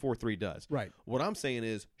what 343 does. Right. What I'm saying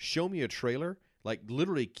is, show me a trailer. Like,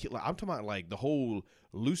 literally, I'm talking about, like, the whole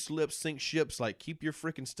loose lips, sink ships, like, keep your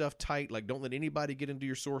freaking stuff tight. Like, don't let anybody get into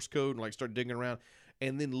your source code and, like, start digging around.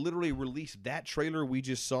 And then literally release that trailer we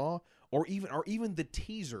just saw, or even the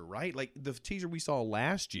teaser, right? Like, the teaser we saw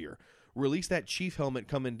last year. Release that Chief helmet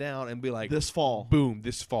coming down and be like, this fall. boom,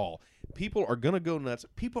 this fall. People are going to go nuts.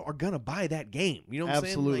 People are going to buy that game. You know what I'm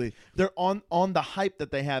saying? Absolutely. Like, They're on the hype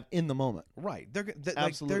that they have in the moment. right. They're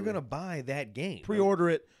Absolutely. going to buy that game. Pre-order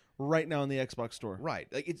it right now in the Xbox store. Right.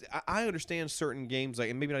 Like I understand certain games, like,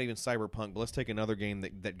 and maybe not even Cyberpunk, but let's take another game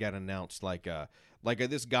that got announced, like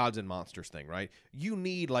this Gods and Monsters thing, right? You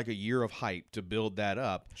need like a year of hype to build that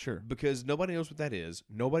up. Sure. Because nobody knows what that is.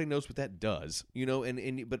 Nobody knows what that does.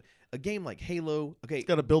 But a game like Halo, okay, It's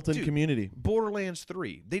got a built-in dude, community. Borderlands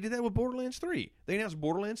 3. They did that with Borderlands 3. They announced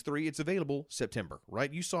Borderlands 3. It's available September,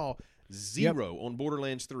 right? You saw zero on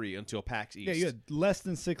Borderlands 3 until PAX East. Yeah, you had less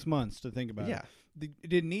than 6 months to think about Yeah. it. It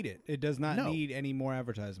didn't need it. It does not No. need any more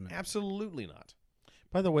advertisement. Absolutely not.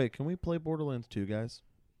 By the way, can we play Borderlands 2, guys?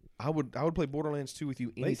 I would play Borderlands 2 with you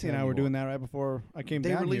anytime. Lacey and I you were doing want. that right before I came They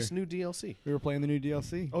down released here. new DLC. We were playing the new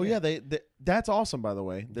DLC. Oh yeah, they that's awesome. By the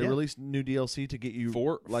way, they Yeah. released new DLC to get you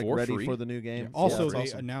For ready free. for the new game. Also, Yeah, they that's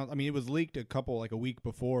awesome. announced. I mean, it was leaked a week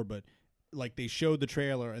before, but like they showed the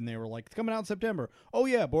trailer and they were like, "It's coming out in September." Oh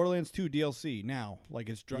yeah, Borderlands 2 DLC now. Like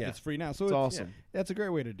it's Yeah. it's free now. So It's awesome. That's a great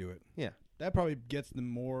way to do it. Yeah. That probably gets them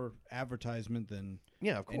more advertisement than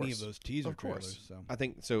Yeah, of course. any of those teaser Of course. trailers. So I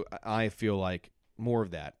think so. I feel like more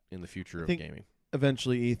of that in the future of think- gaming.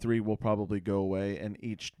 Eventually, E3 will probably go away, and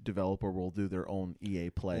each developer will do their own EA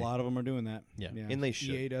Play. a lot of them are doing that. Yeah. And they should.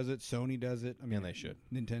 EA does it. Sony does it. I mean, they should.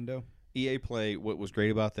 Nintendo. EA Play, what was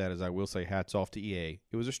great about that is I will say hats off to EA.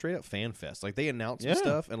 It was a straight up fan fest. Like they announced some Yeah.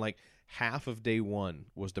 stuff, and like half of day one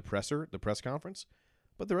was the press conference.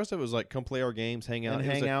 But the rest of it was like, come play our games, hang out, and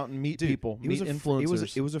hang out and meet Dude, people, it meet was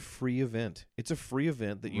influencers. It was a free event. It's a free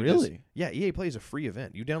event that you Really? EA Play is a free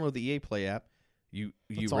event. You download the EA Play app, you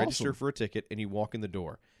That's register awesome. for a ticket, and you walk in the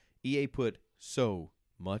door. EA put so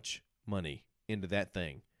much money into that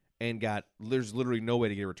thing, and there's literally no way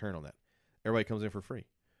to get a return on that. Everybody comes in for free.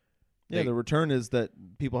 Yeah, the return is that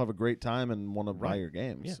people have a great time and want to buy Right. your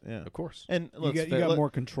games. Yeah. Of course. And You got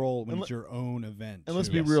more control when it's your own event. And let's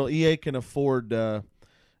too. be real, EA can afford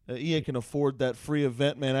EA can afford that free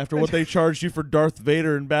event, man. After what they charged you for Darth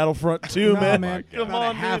Vader in Battlefront 2, Nah, man. man. Come About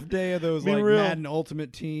on, a half dude. day of those Be like real. Madden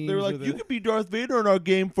Ultimate Teams. They were or like, the- you could be Darth Vader in our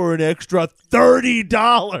game for an extra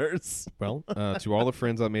 $30. Well, to all the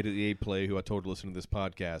friends I made at EA Play who I told to listen to this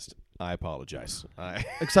podcast, I apologize.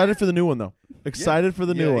 Excited for the new one, though. Excited for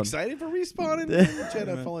the new one. Excited for Respawn and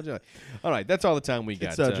Jedi Fallen Jedi. All right, that's all the time we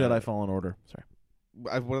got. It's Jedi Fallen Order.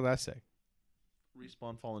 Sorry. What did I say?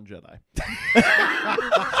 Respawn Fallen Jedi.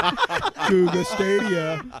 Google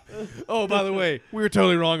Stadia. Oh, by the way, we were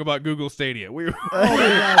totally wrong about Google Stadia. We were, Oh my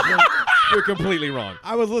gosh, man. we were completely wrong.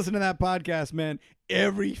 I was listening to that podcast, man.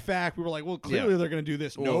 Every fact we were like, well, clearly they're going to do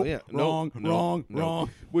this. Well, Nope, yeah, wrong, nope, no. wrong.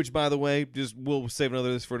 Which, by the way, we'll save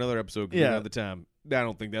this for another episode because we Yeah. don't have the time. I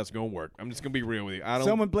don't think that's going to work. I'm just going to be real with you. I don't.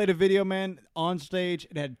 Someone played a video, man, on stage.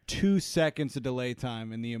 It had 2 seconds of delay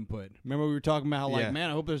time in the input. Remember we were talking about how, like, Yeah. man,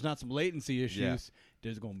 I hope there's not some latency issues. Yeah.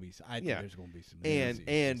 There's going to be. I think Yeah. there's going to be some. and latency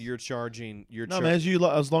and issues. you're charging. No, man,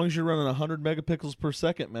 as long as you're running 100 megapixels per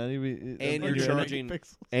second, man.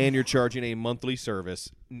 And you're charging a monthly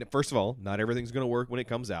service. First of all, not everything's going to work when it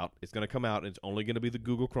comes out. It's going to come out, and it's only going to be the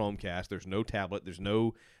Google Chromecast. There's no tablet. There's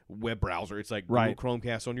no web browser. It's like Right. Google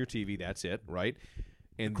Chromecast on your TV. That's it, right?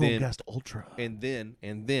 And Chromecast Ultra. and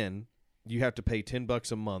then you have to pay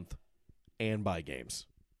 $10 a month and buy games.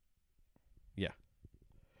 Yeah.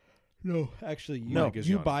 No, actually, No.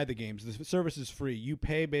 you buy the games. The service is free. You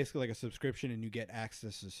pay basically like a subscription, and you get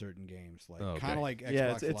access to certain games, like Oh, okay. kind of like Xbox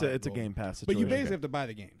Yeah, it's Live a Gold. Game Pass But you situation. basically have to buy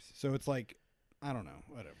the games, so it's like, I don't know,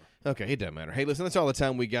 whatever. Okay, it doesn't matter. Hey, listen, that's all the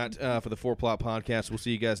time we got for the 4 Plot Podcast. We'll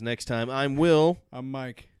see you guys next time. I'm Will. I'm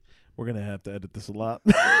Mike. We're going to have to edit this a lot.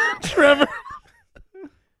 Trevor.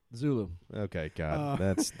 Zulu. Okay, God, Uh,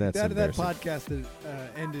 that's That embarrassing. podcast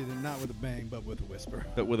that ended not with a bang, but with a whisper.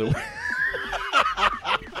 But with a.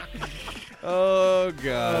 Oh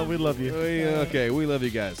God, we love you. Okay, we love you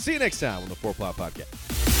guys. See you next time on the 4 Plot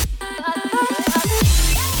Podcast.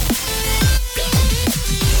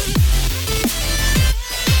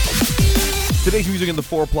 Today's music in the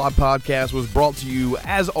 4 Plot Podcast was brought to you,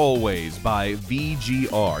 as always, by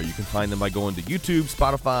VGR. You can find them by going to YouTube,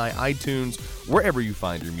 Spotify, iTunes, wherever you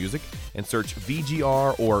find your music, and search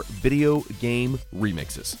VGR or Video Game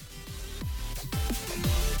Remixes.